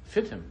 that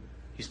fit him.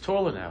 He's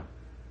taller now,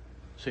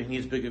 so he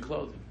needs bigger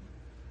clothing.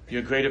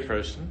 You're a greater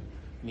person,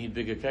 you need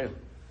bigger kelim.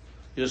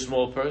 You're a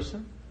small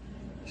person,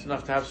 it's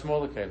enough to have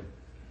smaller kelim.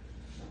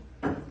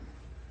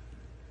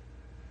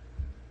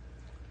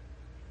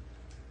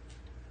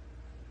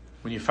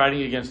 When you're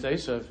fighting against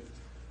Esav,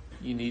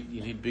 you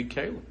need big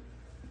kelim.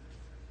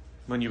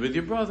 When you're with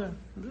your brother,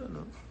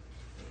 no.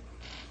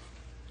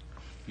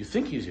 You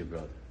think he's your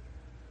brother,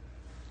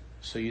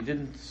 so you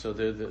didn't. So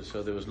there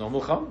was no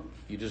milchama.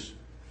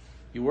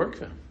 You work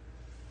for him.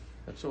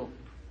 That's all.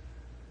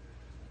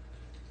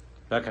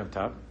 Back on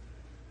top.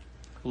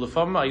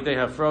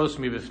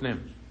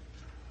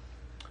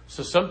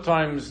 So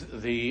sometimes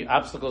the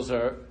obstacles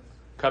are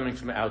coming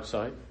from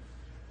outside.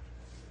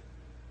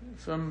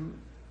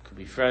 Could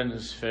be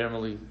friends,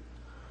 family,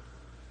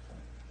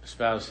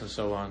 spouse, and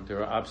so on.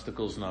 There are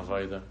obstacles in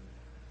avodah,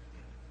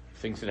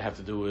 things that have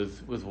to do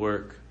with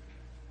work,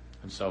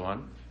 and so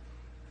on.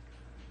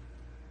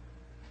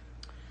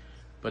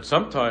 But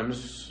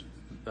sometimes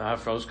the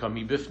hafros come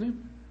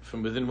mibifnim,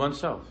 from within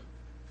oneself.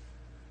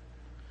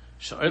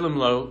 Sha'olim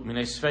lo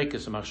minei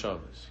sveikas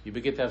amachshavas. You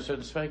begin to have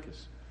certain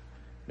sveikas.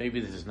 Maybe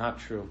this is not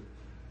true.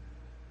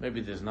 Maybe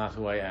this is not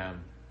who I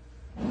am.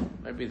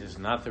 Maybe this is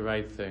not the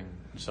right thing,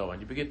 and so on.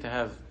 You begin to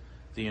have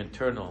the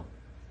internal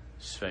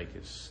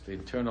sveikas, the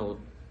internal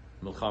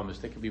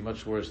milchamas. They can be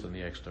much worse than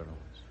the external ones.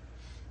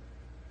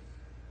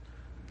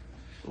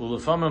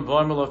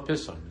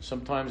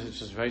 Sometimes it's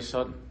just very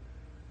sudden.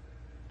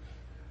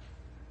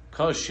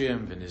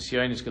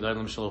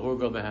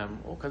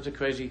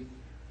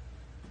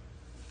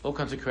 All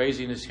kinds of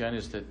crazy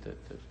nisyanis that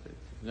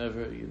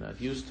you're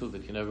not used to,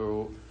 that you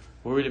never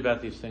worried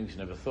about these things, you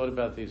never thought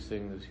about these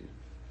things.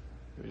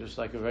 You're just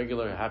like a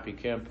regular happy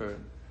camper.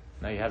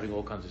 Now you're having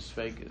all kinds of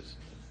sveikas.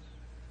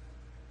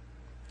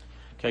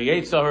 Because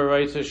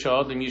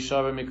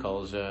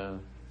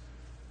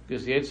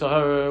the Yetzer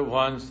Hara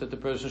wants that the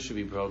person should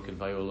be broken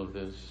by all of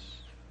this.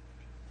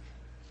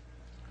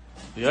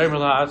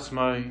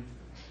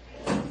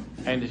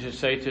 And he should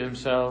say to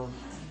himself,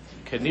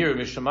 it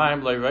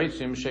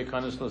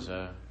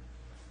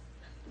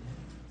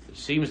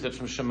seems that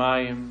from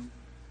Shemayim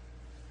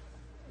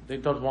they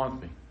don't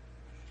want me.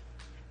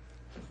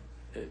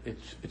 It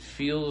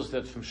feels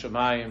that from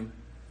Shemayim,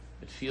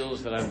 it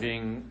feels that I'm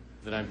being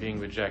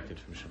rejected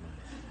from Shemayim.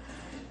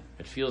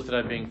 It feels that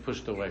I'm being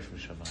pushed away from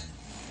Shemayim.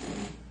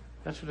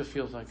 That's what it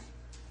feels like.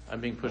 I'm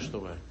being pushed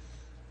away.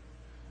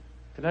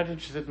 They're not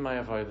interested in my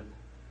avodah.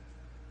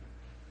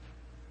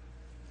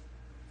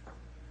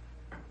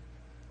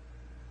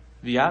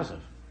 V'yazav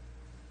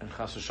and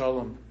chas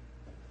v'sholom,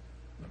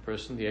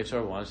 the Yetzer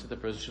Hara wants that the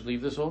person should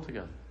leave this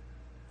altogether.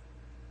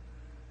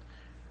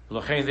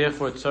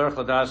 Therefore, a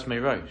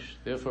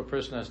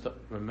person has to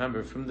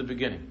remember from the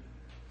beginning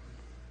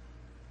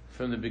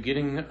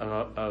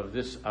of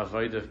this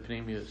avodah of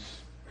pnimius.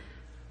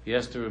 He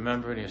has to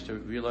remember and he has to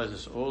realize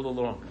this all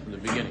along from the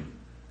beginning.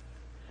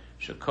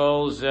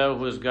 Shekol zeh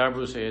hu is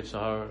gabrus Yetzer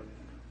Hara.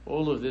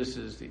 All of this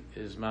is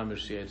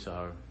mamish Yetzer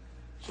Hara.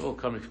 It's all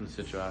coming from the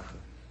Sitra Achra.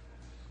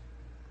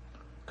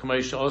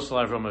 As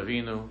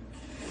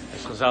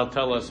Chazal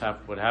tell us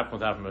what happened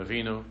with Avram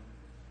Avinu,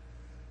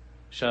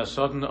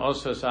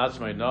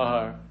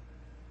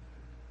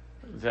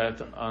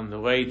 that on the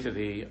way to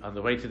the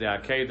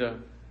Akedah,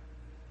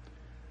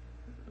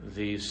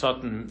 the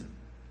Satan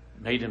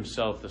made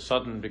himself. The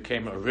Satan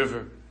became a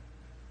river,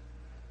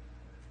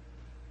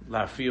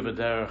 la'afiyah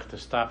b'derech, to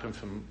stop him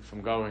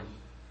from going.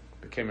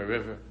 Became a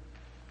river.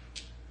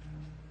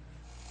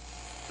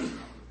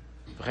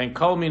 V'chein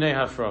kol minei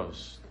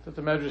hafros. That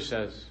the Medrash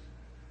says,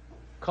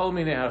 kol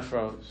minei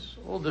hafros,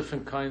 all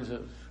different kinds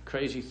of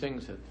crazy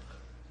things that,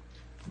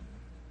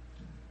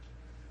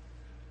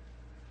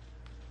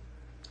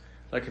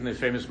 like in the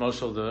famous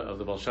mosel of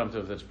the Baal Shem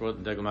Tov that's brought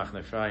in Degel Machne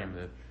Ephraim,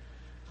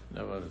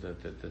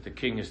 that the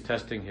king is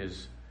testing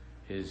his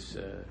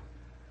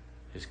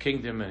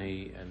kingdom,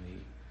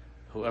 and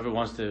whoever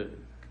wants to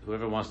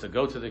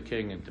go to the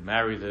king and to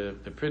marry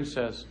the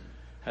princess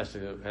has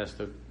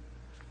to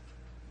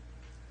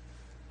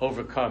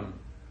overcome,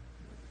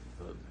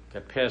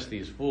 get past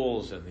these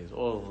walls and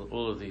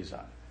all of these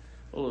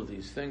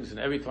things, and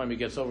every time he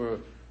gets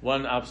over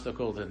one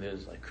obstacle, then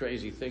there's like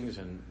crazy things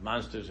and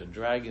monsters and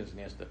dragons, and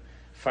he has to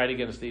fight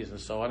against these and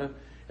so on. And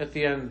at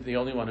the end, the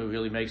only one who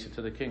really makes it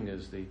to the king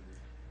is the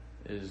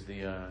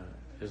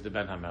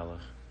Ben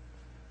HaMelech.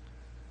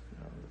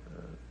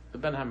 The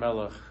Ben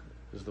HaMelech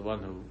is the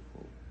one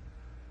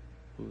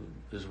who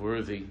is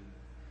worthy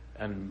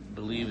and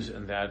believes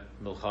in that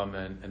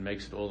milchama and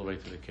makes it all the way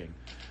to the king.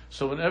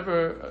 So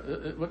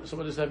so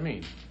what does that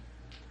mean?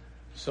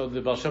 So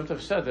the Baal Shem Tov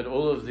said that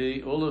all of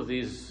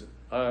these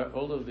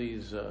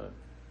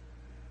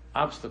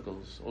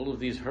obstacles, all of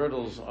these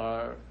hurdles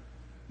are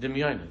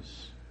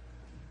dimyonis,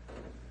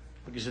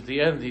 because at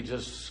the end he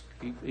gets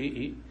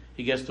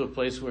to a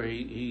place where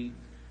he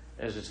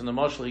as it's in the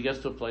mashal, he gets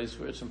to a place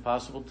where it's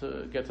impossible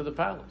to get to the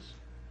palace.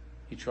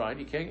 He tried,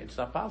 he can't, it's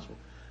not possible.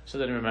 So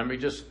then remember, he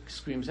just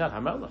screams out,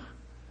 Hamelech.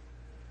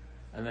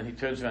 And then he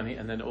turns around,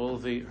 and then all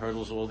the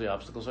hurdles, all the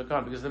obstacles are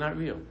gone, because they're not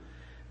real.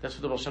 That's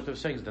what the Baal Shem Tov is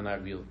saying, is they're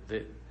not real.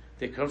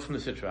 They come from the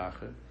Sitra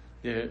Achra.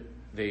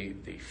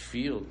 They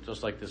feel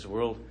just like this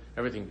world.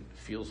 Everything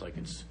feels like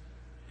it's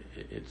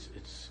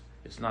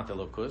not the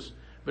Lokus,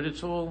 but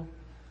it's all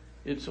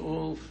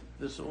from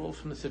the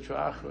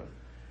Sitra Achra.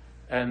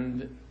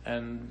 And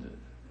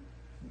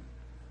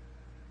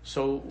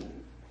so,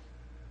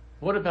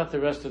 what about the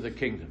rest of the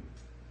kingdom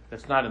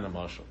that's not in the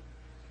marshal?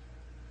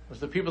 It's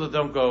the people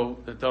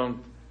that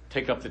don't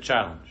take up the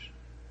challenge.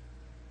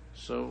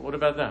 So what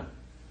about them?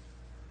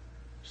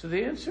 So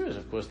the answer is,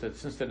 of course, that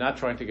since they're not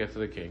trying to get to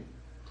the king,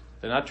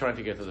 they're not trying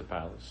to get to the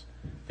palace,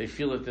 they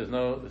feel that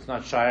it's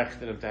not shaykh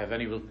to them to have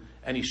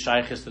any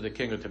shaykhs to the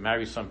king, or to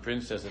marry some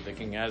princess that the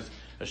king has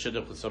a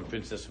shidduch with some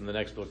princess from the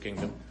next door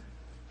kingdom.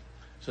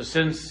 So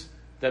since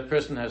that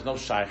person has no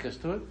shaykhs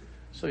to it,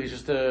 so he's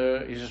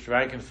just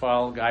rank and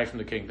file guy from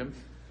the kingdom.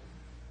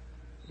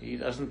 He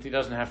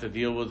doesn't have to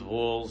deal with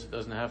walls. He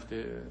doesn't have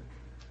to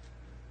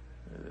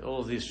all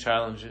of these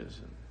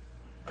challenges.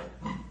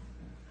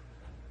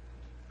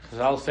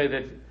 Chazal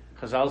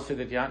Chazal say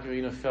that Yaakov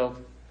Avinu felt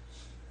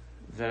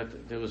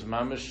that there was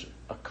mamish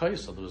a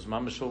kaisel, there was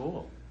mamish a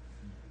wall.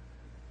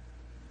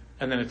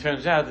 And then it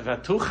turns out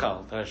that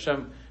Vatuchal, that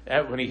Hashem,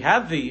 when he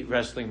had the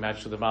wrestling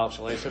match with the Malach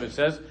Shal Esav, it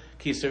says,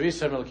 Ki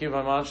Sarisa Melkim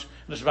HaMalach,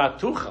 and it's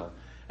Vatuchal.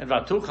 And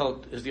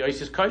Vatuchal is the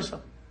Isis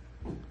kaisel.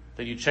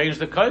 That you change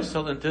the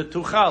kaisel into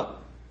Tuchal.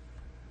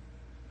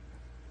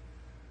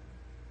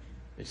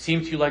 It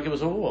seemed to you like it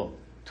was a wall.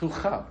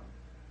 Tuchal.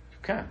 You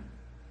can.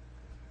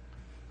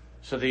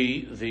 So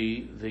the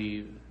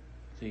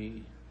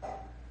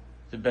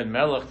Ben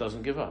Melech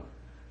doesn't give up.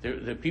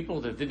 The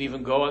people that didn't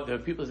even go. There are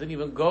people that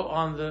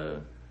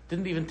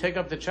didn't even take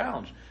up the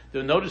challenge.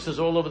 There are notices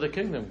all over the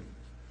kingdom.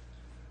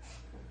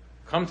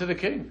 Come to the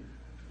king.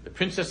 The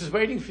princess is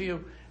waiting for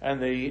you,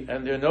 and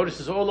there are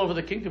notices all over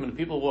the kingdom, and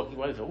people walking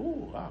by. They say,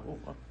 "Ooh,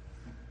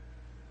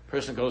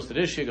 Person goes to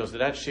this shir, goes to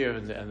that shir,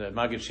 and the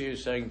Maggid shir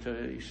is saying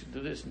you should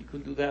do this, and you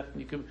could do that,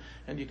 and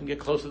you can get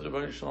closer to the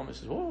Rebbeinu Shalom. It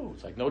says, "Whoa!"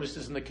 It's like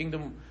notices in the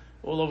kingdom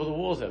all over the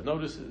walls. They have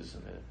notices,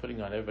 and they're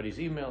putting on everybody's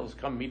emails.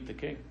 Come meet the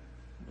king.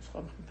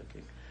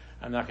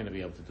 I'm not going to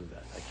be able to do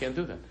that. I can't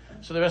do that.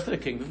 So the rest of the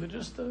kingdom, they're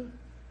just the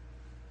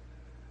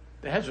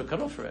heads were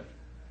cut off for it.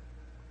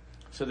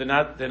 So they're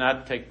not in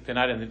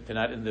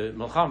the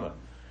Milchama.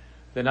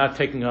 They're not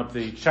taking up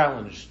the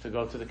challenge to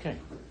go to the king.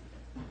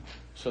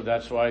 So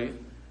that's why,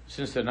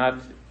 since they're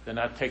not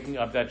taking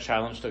up that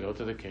challenge to go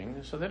to the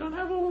king, so they don't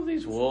have all of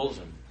these walls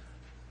and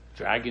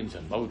dragons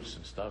and moats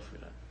and stuff.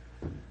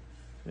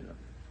 You know.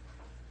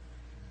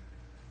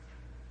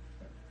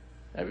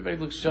 Everybody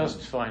looks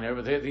just fine.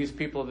 These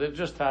people, they're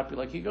just happy.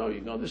 Like you go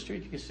on the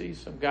street, you can see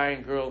some guy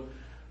and girl,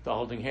 they're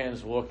holding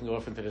hands, walking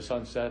off into the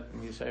sunset,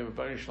 and you say,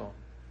 Rebbeinu Shalom.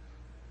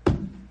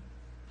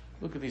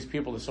 Look at these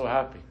people, they're so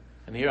happy.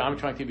 And here I'm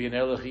trying to be an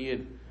Elech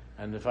Yid,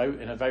 and if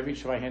I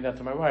reach my hand out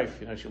to my wife,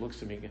 she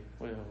looks at me again,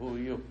 who are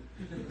you?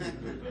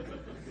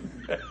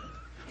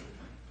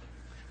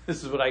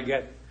 This is what I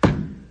get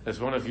as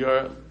one of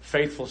your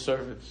faithful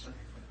servants.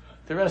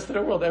 The rest of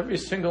the world, every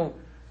single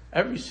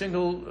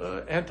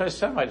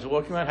anti-Semite is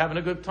walking around having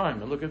a good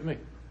time. And look at me.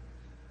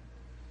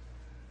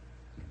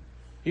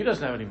 He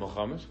doesn't have any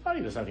milchamas.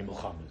 He doesn't have any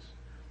milchamas.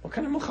 What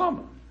kind of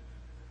milchama?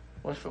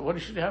 What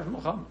should he have in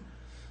milchama?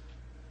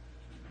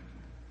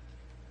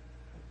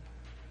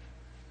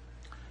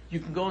 You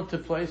can go into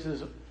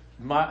places, you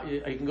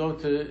can go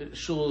to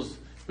shuls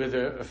where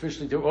they're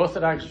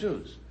Orthodox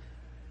Jews.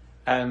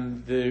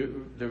 And the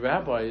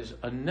rabbis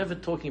are never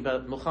talking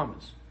about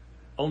milchamas.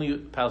 Only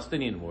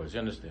Palestinian wars, you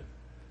understand?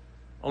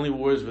 Only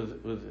wars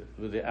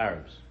with the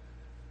Arabs.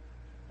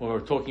 Or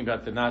talking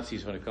about the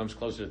Nazis when it comes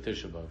closer to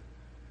Tisha B'Av.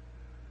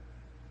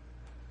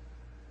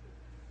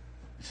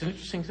 It's an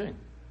interesting thing.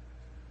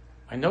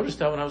 I noticed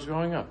that when I was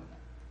growing up.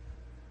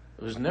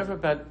 It was never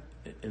about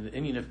in the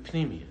Indian of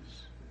Pneumias.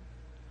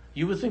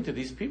 You would think that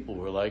these people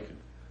were like,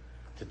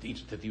 that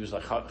he was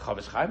like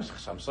Chavetz Chaim,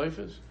 Chassam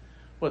Soifers.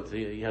 What,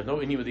 you had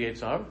no Indian with the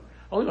Yetzirah?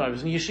 Only when I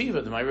was in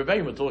yeshiva, my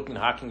rebbeim were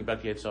hacking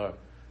about the Yetzirah.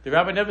 The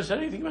rabbi never said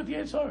anything about the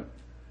Yetzirah.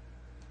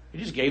 He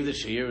just gave the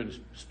shir and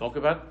spoke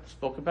about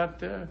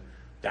the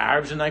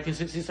Arabs in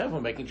 1967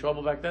 were making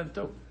trouble back then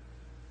too.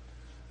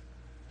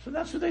 So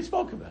that's what they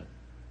spoke about.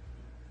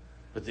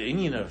 But the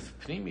Indian of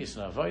Pneumius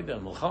and Avodah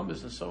and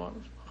Milchamas and so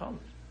on, Milchamas.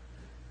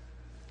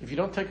 If you're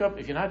not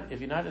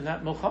in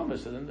that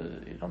Milchamas,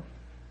 then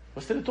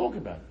what's there to talk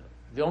about?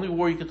 The only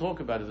war you can talk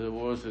about is the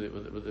wars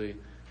with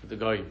the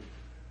guy.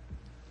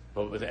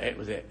 But with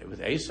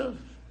Esav,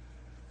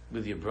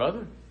 with your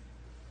brother.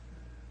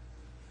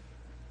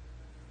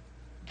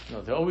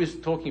 No, they're always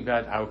talking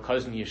about our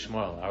cousin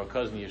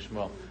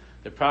Yishmael.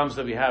 The problems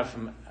that we have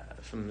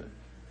from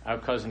our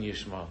cousin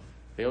Yishmael.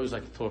 They always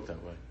like to talk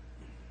that way.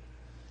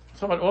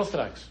 It's about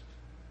Orthodox.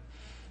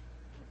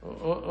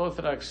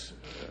 Orthodox.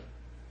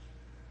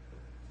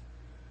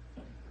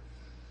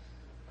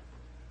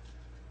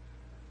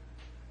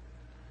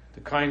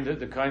 The kind that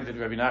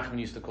Rabbi Nachman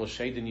used to call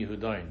Shaidan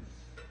Yehudain,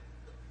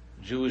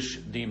 Jewish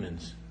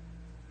demons.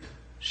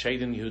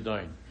 Shaidan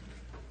Yehudain.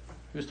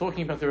 He was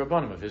talking about the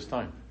Rabbanim of his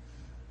time.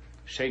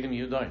 Shaidan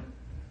Yehudain.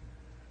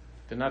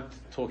 They're not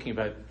talking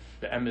about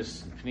the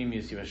Emes and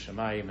Pneumius, Yesh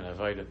Shamayim and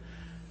Avodah.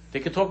 They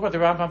could talk about the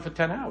Rambam for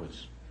 10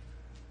 hours.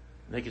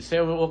 They could say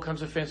all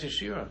kinds of fancy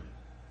shira.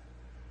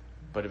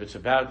 But if it's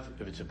about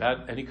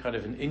any kind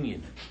of an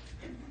Indian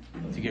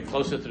to get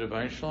closer to the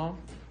Rebbeinu Shalom,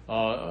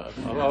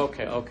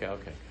 okay.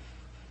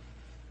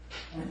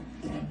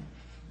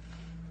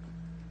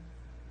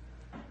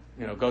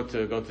 Go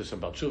to some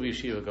Balchuv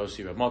yeshiva, go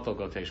see Rav Motel,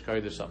 go to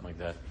Eshkayda, something like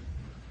that.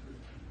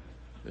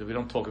 We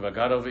don't talk about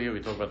God over here, we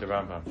talk about the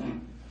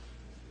Rambam.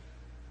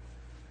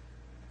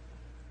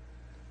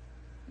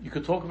 You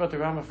could talk about the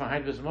Rambam from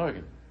Heinrich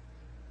Morgan,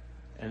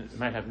 and it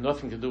might have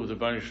nothing to do with the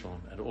Rebbeinu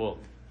Shalom at all.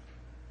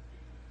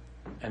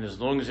 And as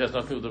long as it has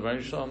nothing to do with the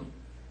Rebbeinu Shalom,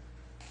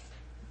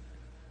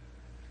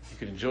 you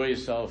can enjoy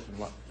yourself,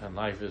 and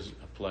life is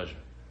a pleasure.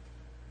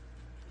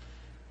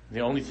 The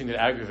only thing that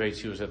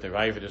aggravates you is that the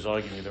Ravid is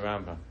arguing with the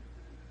Rambam.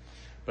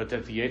 But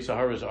that the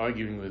Yetzirah is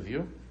arguing with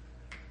you,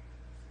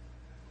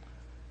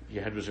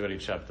 your head was already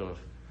chopped off.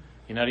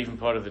 You're not even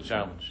part of the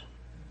challenge.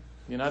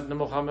 You're not in the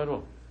Muhammad at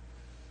all.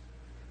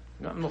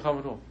 Not in the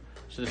Muhammad at all.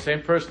 So the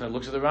same person that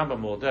looks at the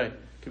Rambam all day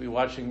could be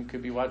watching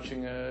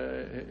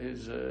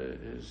his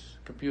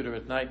computer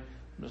at night.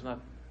 It's not.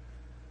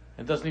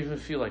 It doesn't even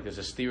feel like there's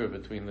a stira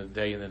between the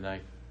day and the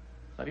night.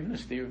 Not even a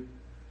stira.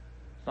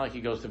 It's not like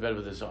he goes to bed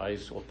with his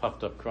eyes all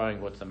puffed up,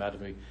 crying, "What's the matter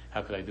with me?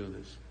 How could I do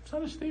this?" It's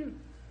not a stira.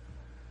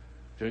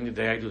 During the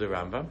day I do the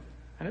Rambam,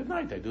 and at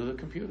night I do the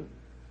computer.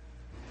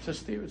 It's a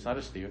stira. It's not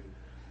a stira.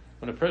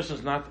 When a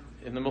person's not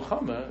in the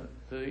Muhammad,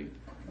 the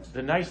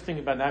nice thing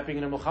about not being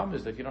in the Muhammad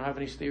is that you don't have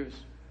any steers.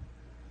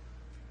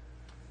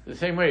 The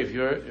same way, if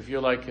you're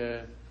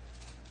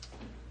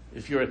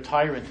a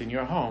tyrant in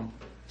your home,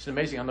 it's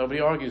amazing how nobody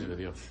argues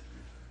with you.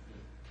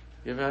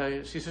 You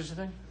ever see such a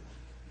thing?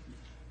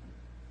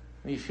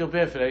 And you feel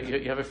bad for that.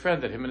 You have a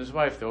friend that him and his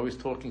wife, they're always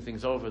talking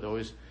things over, they're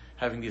always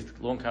having these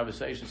long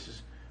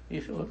conversations. And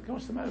you feel,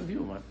 what's the matter with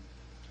you, man?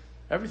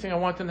 Everything I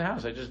want in the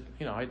house,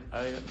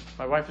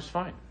 my wife is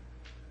fine.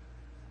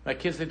 My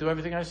kids, they do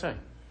everything I say.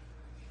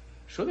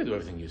 Sure, they do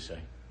everything you say.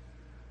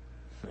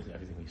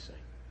 Everything you say.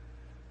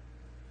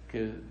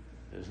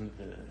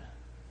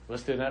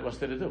 What's there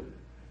to do?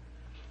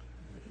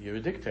 You're a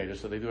dictator,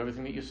 so they do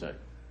everything that you say.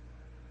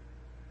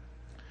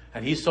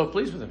 And he's so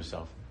pleased with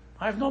himself.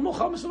 I have no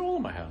Muhammads at all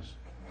in my house.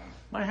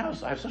 My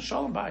house, I have such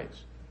shalom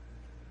bayis.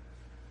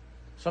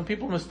 Some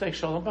people mistake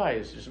shalom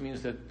bayis. It just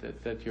means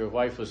that your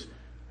wife was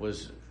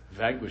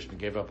vanquished and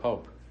gave up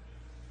hope.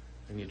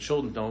 And your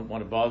children don't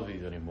want to bother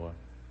you anymore.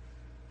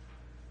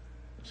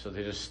 So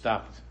they just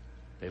stopped.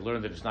 They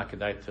learned that it's not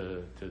kedai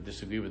to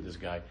disagree with this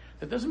guy.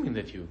 That doesn't mean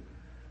that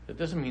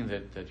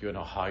you're in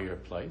a higher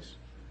place.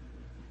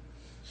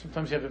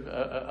 Sometimes you have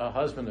a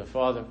husband, a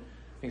father,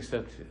 thinks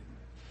that,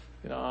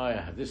 I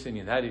have this in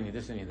you, that in you,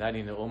 this in you, that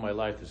in you, all my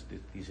life, there's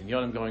these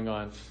inyanim going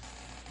on.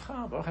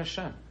 Baruch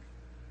Hashem.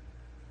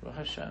 Baruch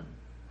Hashem.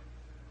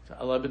 It's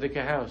a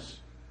labedika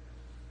house.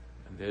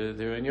 And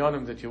there are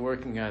inyanim that you're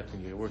working at,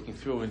 and you're working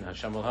through, and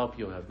Hashem will help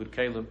you, have good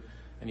kalim,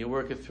 and you'll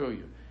work it through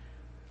you.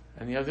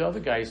 And you have the other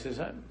guy who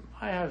says,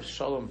 I have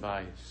shalom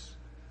bayis.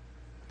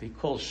 He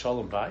calls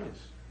shalom bayis.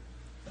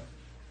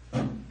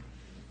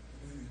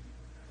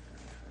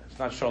 It's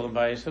not shalom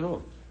bayis at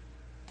all.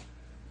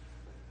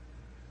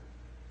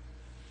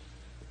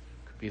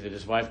 Could be that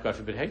his wife, God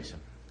forbid, hates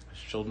him.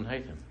 His children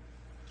hate him.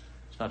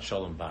 It's not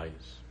shalom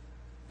bayis.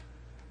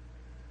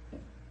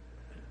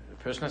 A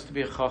person has to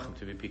be a chacham,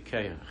 to be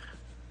pikeach.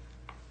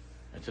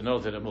 And to know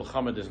that a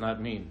mulchama does not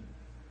mean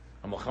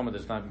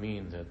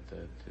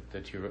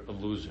that you're a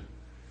loser.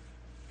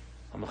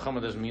 A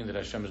mulchama doesn't mean that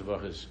Hashem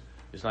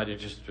is not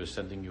interested in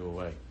sending you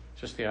away.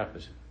 It's just the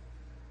opposite.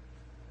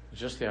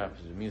 It's just the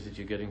opposite. It means that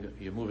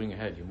you're moving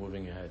ahead. You're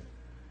moving ahead.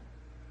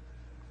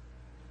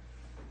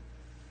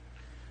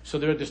 So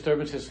there are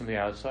disturbances from the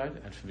outside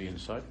and from the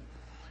inside,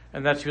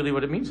 and that's really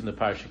what it means in the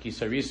parsha.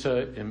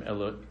 Kisarisa im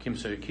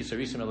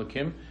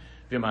Elokim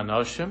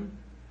v'manoshim,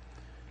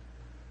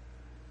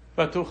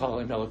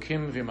 v'tuchal im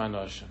Elokim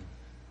v'manoshim.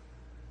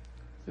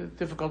 The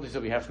difficulties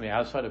that we have from the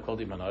outside are called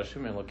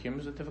Imanoshim, and Elokim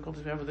is the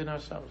difficulties we have within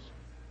ourselves.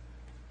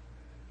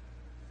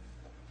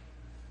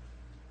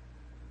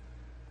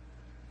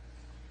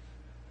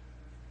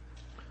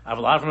 But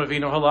Avram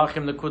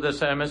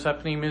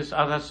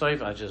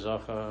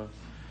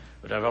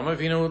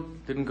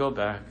Avinu didn't go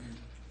back.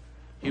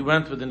 He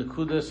went with the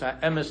Nekudas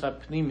ha'emes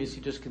ha'pnimis.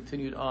 He just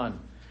continued on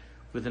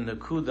with the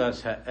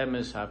Nekudas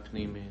ha'emes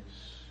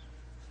ha'pnimis.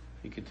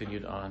 He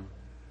continued on.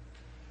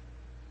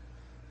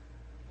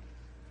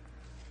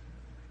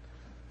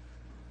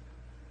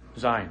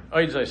 Zayin.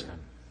 Oid Zeisnan.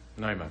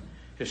 Neuma.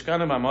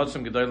 Hishkanu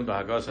ma'amotzim gedolim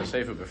b'hagos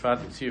ha'sefer b'fat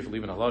yitzir for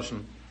leaving a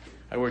lashon.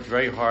 I worked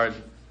very hard.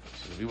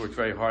 We worked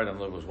very hard, and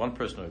it was one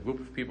person or a group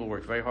of people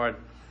worked very hard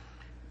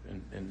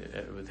and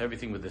with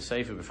everything with the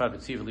sefer b'fat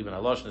yitzir for leaving a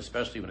lashon,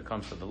 especially when it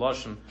comes to the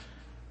lashon.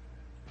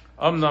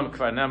 Omnam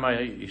kvar nema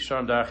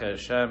yisharim darach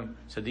Hashem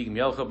tzadikim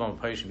yelcha bam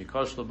payishim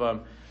yikoshlu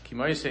bam ki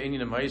ma'isa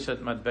inyan ma'isa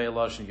matbei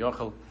lashon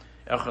yochel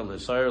echel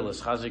l'sayir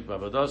l'schazik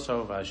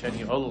b'avodaso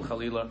v'asheni olul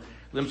chalila.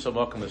 It's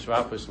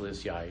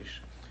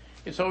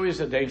always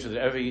a danger that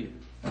every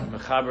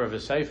mechaber of a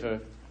sefer,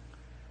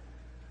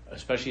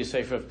 especially a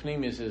sefer of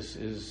pnimis,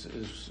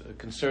 is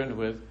concerned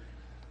with,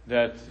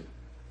 that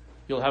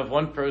you'll have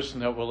one person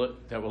that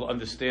will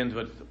understand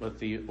what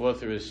the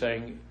author is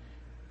saying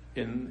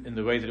in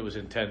the way that it was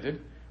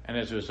intended, and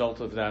as a result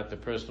of that, the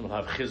person will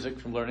have chizik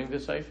from learning the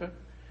sefer,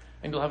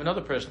 and you'll have another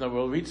person that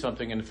will read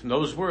something, and from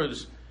those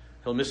words,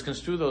 he'll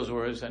misconstrue those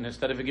words, and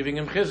instead of giving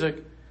him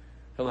chizik,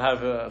 he'll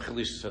have a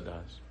chilish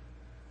sadas.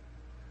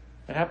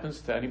 It happens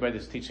to anybody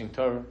that's teaching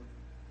Torah,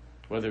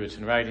 whether it's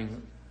in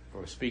writing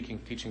or speaking,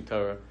 teaching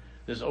Torah.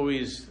 There's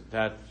always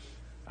that,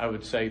 I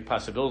would say,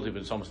 possibility,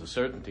 but it's almost a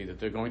certainty that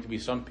there are going to be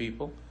some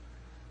people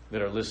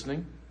that are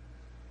listening,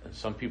 and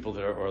some people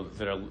that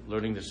are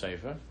learning the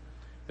sefer,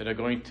 that are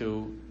going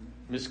to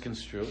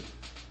misconstrue,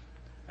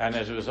 and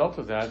as a result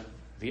of that,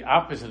 the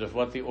opposite of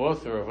what the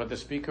author or what the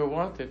speaker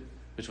wanted,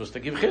 which was to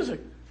give chizik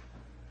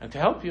and to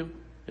help you,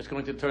 is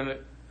going to turn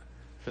it.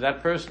 For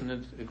that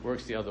person, it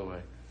works the other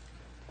way.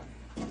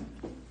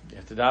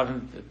 to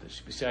daven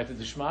beside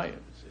the Shmaya.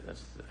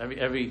 That's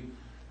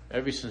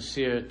every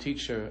sincere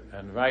teacher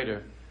and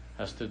writer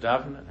has to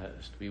daven and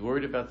has to be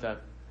worried about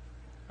that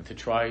and to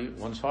try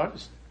one's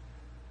hardest.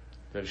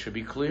 That it should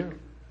be clear.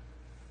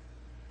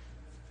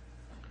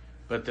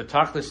 But the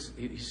tachlis,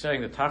 he's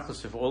saying the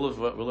tachlis of all of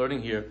what we're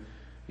learning here,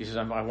 he says,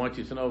 I want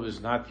you to know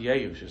is not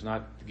yeyush, is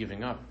not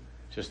giving up,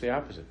 it's just the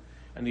opposite.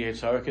 And the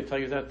Yetzer Hara could tell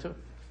you that too.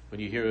 When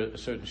you hear a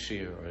certain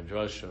shir or a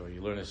drasha or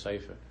you learn a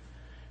sefer,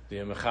 the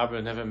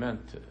Mechaber never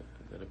meant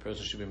that a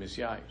person should be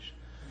misyayish.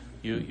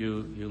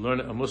 You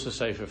learn a Musa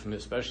sefer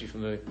especially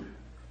from the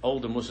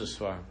older Musa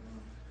Svar.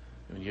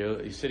 When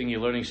you're sitting, you're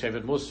learning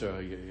Shevet Musa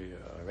or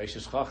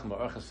Reishis Chacham or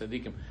Archas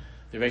Tzadikim.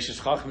 The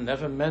Reishis Chacham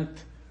never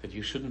meant that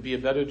you shouldn't be a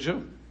better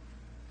Jew.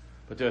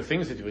 But there are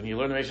things that when you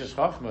learn Reishis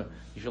Chachma,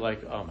 you feel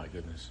like, oh my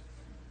goodness.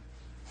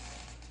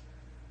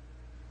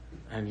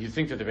 And you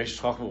think that the Reishis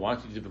Chachma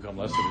wanted you to become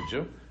less of a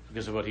Jew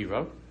because of what he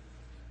wrote.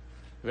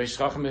 The Reishis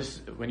Chachma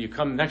is, when you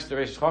come next to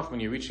Reishis Chachma, when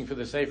you're reaching for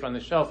the sefer on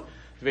the shelf,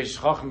 the Reishis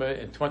Chachma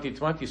in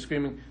 2020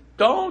 screaming,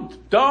 don't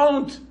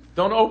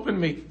open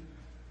me.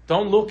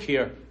 Don't look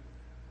here.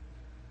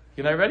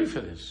 You're not ready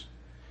for this.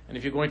 And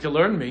if you're going to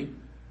learn me,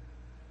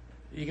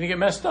 you're going to get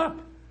messed up.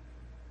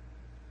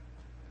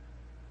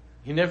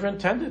 He never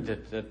intended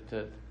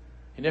that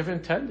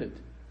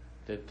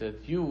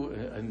you,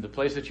 in the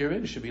place that you're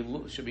in, should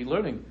be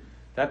learning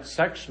that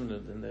section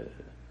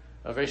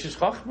of Reishis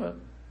Chachma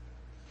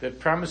that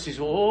promises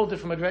all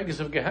different madrigas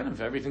of Gehenna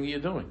for everything that you're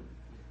doing.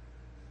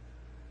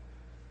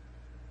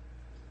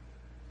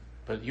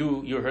 But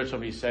you heard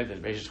somebody say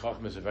that Reishis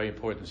Chachma is a very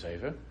important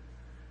sefer,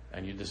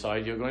 and you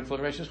decide you're going to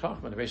learn Reishis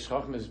Chachma. And Reishis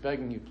Chachma is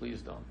begging you,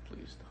 please don't.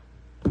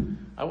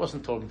 I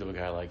wasn't talking to a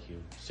guy like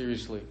you.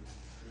 Seriously.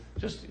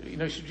 Just,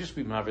 you should just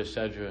be Maver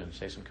Sedra and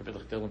say some Kabbalah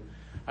Chdilim.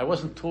 I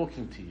wasn't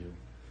talking to you.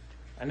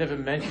 I never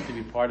meant you to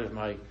be part of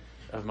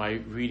my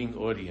reading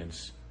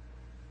audience.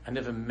 I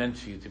never meant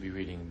for you to be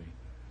reading me.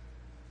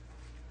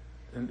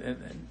 And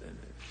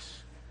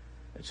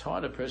it's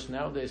hard, a person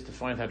nowadays, to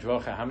find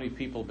hadrocha, how many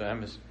people,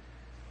 behemoths,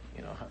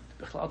 to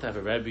have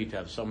a Rebbe, to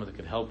have someone that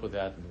can help with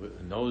that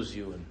and knows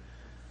you and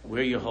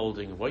where you're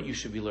holding, what you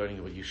should be learning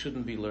and what you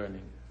shouldn't be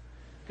learning.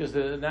 Because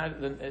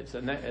it's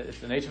the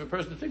nature of a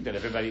person to think that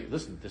everybody,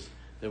 listen,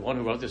 the one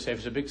who wrote this sefer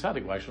is a big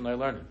tzaddik, why shouldn't I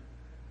learn it?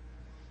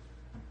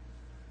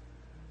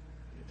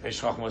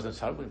 Reishis Chachma wasn't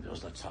tzaddik, it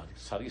was not tzaddik.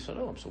 Tzaddik said,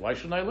 so why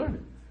shouldn't I learn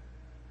it?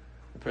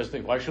 The person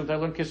thinks, why shouldn't I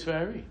learn Kisvei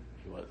Ari?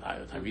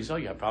 Arizal,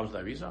 you have problems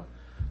with Arizal?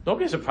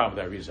 Nobody has a problem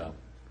with Arizal.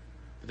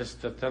 But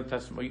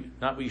that's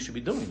not what you should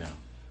be doing now.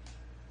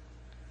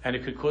 And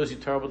it could cause you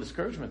terrible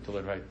discouragement to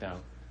learn right now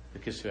the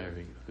Kisvei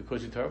Ari. It could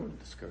cause you terrible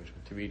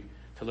discouragement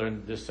to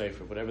learn this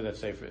sefer, whatever that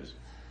sefer is.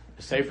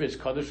 The sefer is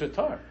Kadosh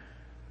Atar.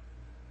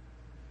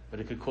 But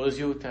it could cause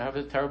you to have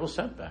a terrible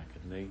setback.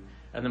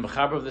 And the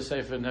Mechaber of the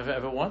sefer never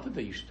ever wanted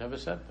that you should have a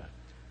setback.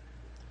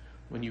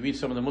 When you read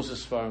some of the Musa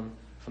Sfarim,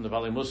 from the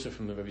Bali Musa,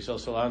 from the Rabbi Yisrael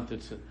Salant,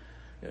 it's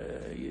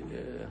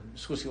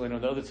Schusi Leino,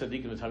 and the other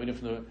tzaddikim, the Tamidim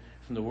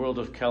from the world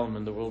of Kelm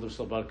and the world of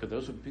Salbarka,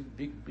 those are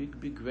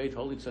big, great,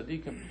 holy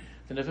tzaddikim.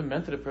 They never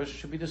meant that a person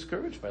should be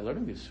discouraged by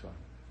learning these Sfarim.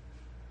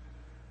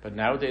 But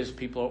nowadays,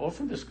 people are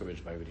often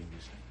discouraged by reading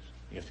these things.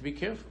 You have to be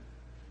careful.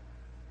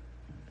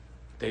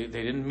 They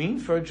didn't mean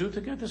for a Jew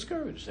to get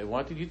discouraged. They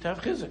wanted you to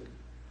have chizuk.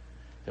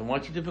 They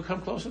want you to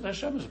become closer to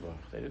Hashem Yisborach.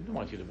 They didn't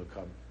want you to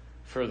become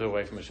further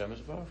away from Hashem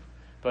Yisborach.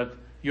 But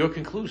your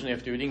conclusion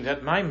after reading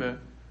that Maimer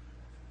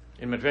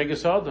in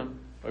Madregas Adam,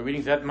 or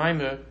reading that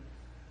Maimer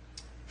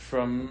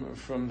from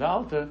the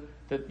Alter,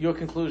 that your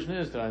conclusion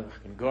is that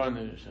I've been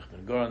garnished.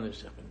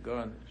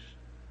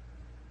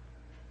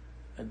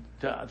 And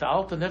the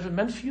Alter never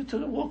meant for you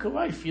to walk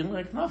away feeling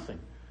like nothing.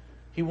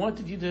 He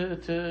wanted you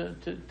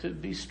to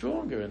be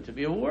stronger and to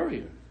be a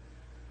warrior.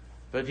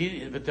 But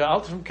the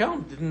Alter from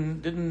Kelm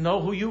didn't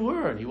know who you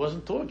were, and he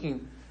wasn't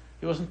talking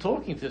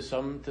to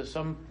some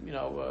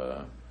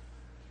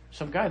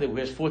guy that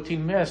wears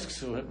 14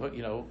 masks,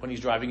 when he's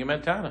driving a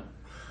Montana.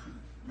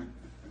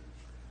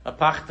 A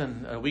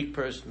pachtan, a weak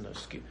person,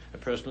 a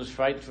person who's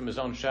frightened from his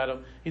own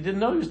shadow. He didn't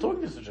know he was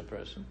talking to such a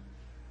person.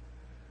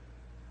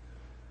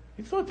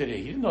 He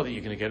didn't know that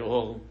you're going to get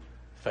all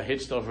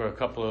verhitzt over a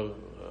couple of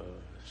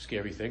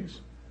scary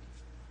things.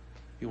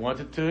 He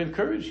wanted to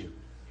encourage you.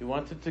 He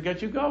wanted to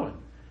get you going.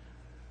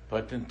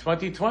 But in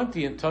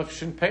 2020, in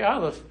Tafshin Pei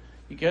Aleph,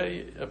 you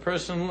get a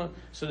person,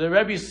 so the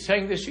Rebbe is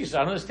saying this, she says, I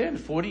don't understand,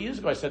 40 years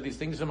ago I said these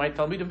things and my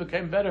Talmidim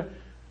became better.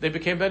 They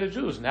became better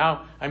Jews.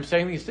 Now I'm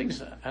saying these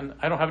things and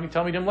I don't have any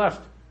Talmidim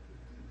left.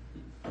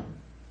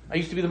 I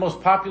used to be the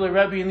most popular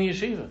Rebbe in the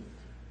yeshiva.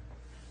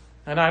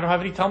 And I don't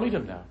have any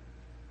Talmidim now.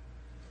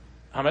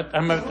 I'm at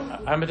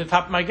the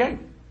top of my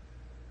game.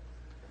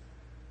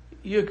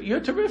 You're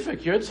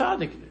terrific. You're a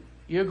tzaddik.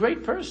 You're a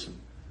great person.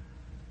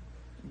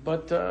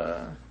 But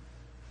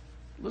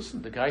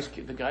listen, the guys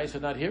are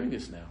not hearing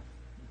this now.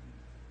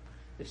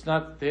 It's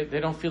not. They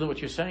don't feel that what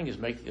you're saying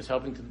is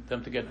helping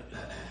them to get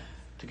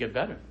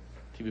better,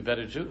 to be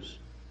better Jews.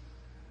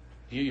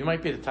 You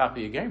might be at the top of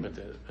your game,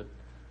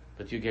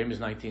 but your game is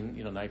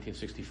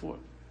 1964.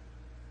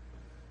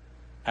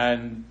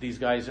 and these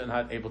guys are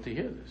not able to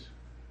hear this.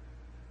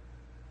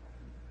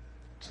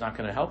 It's not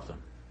going to help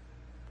them.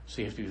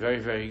 So you have to be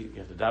you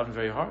have to daven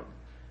very hard.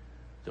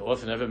 The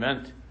author never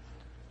meant,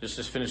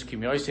 just finished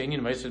Kimyoy saying,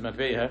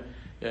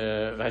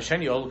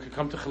 Hasheni all could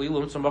come to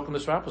Chalil and some welcome the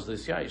Swappers.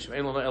 This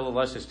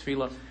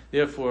tefillah.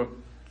 Therefore,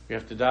 we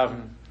have to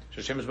daven.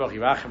 That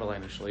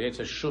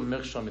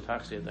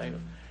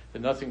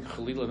nothing,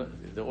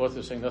 the author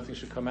is saying nothing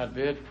should come out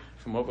bad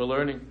from what we're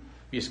learning.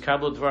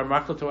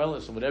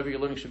 And whatever you're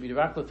learning should be the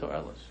rakla to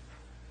Elis.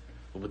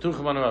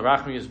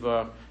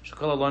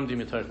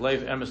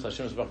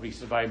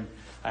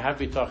 I have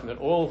been talking that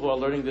all who are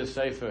learning this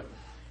sefer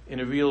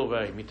in a real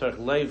way,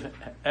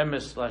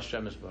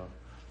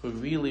 who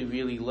really,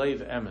 really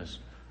leiv emes,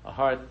 a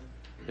heart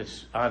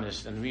that's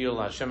honest and real,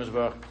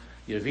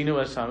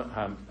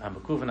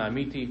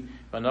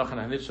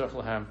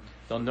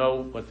 they'll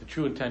know what the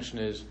true intention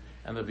is,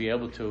 and they'll be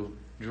able to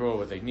draw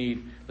what they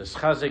need. To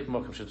have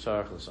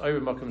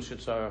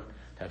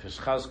his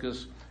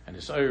chazkas and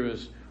his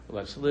oiras,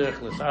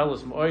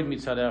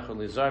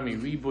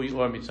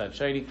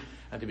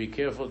 and to be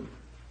careful.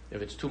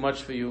 If it's too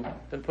much for you,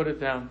 then put it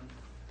down.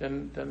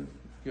 Then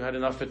you had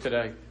enough for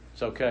today.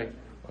 It's okay.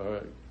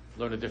 Or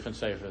learn a different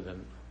sefer.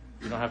 Then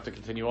you don't have to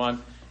continue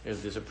on.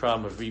 If there's a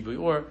problem of ribui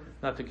or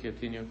not to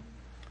continue.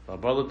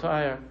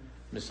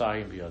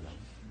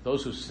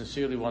 Those who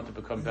sincerely want to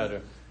become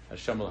better,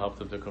 Hashem will help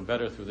them to become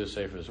better through this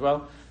sefer as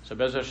well. So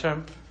Bez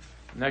Hashem,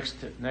 next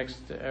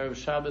Erev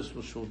Shabbos,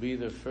 which will be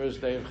the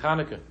first day of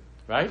Chanukah,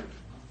 right?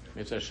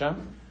 Mitzvah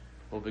Hashem,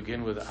 we'll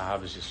begin with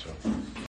Ahavas Yisrael.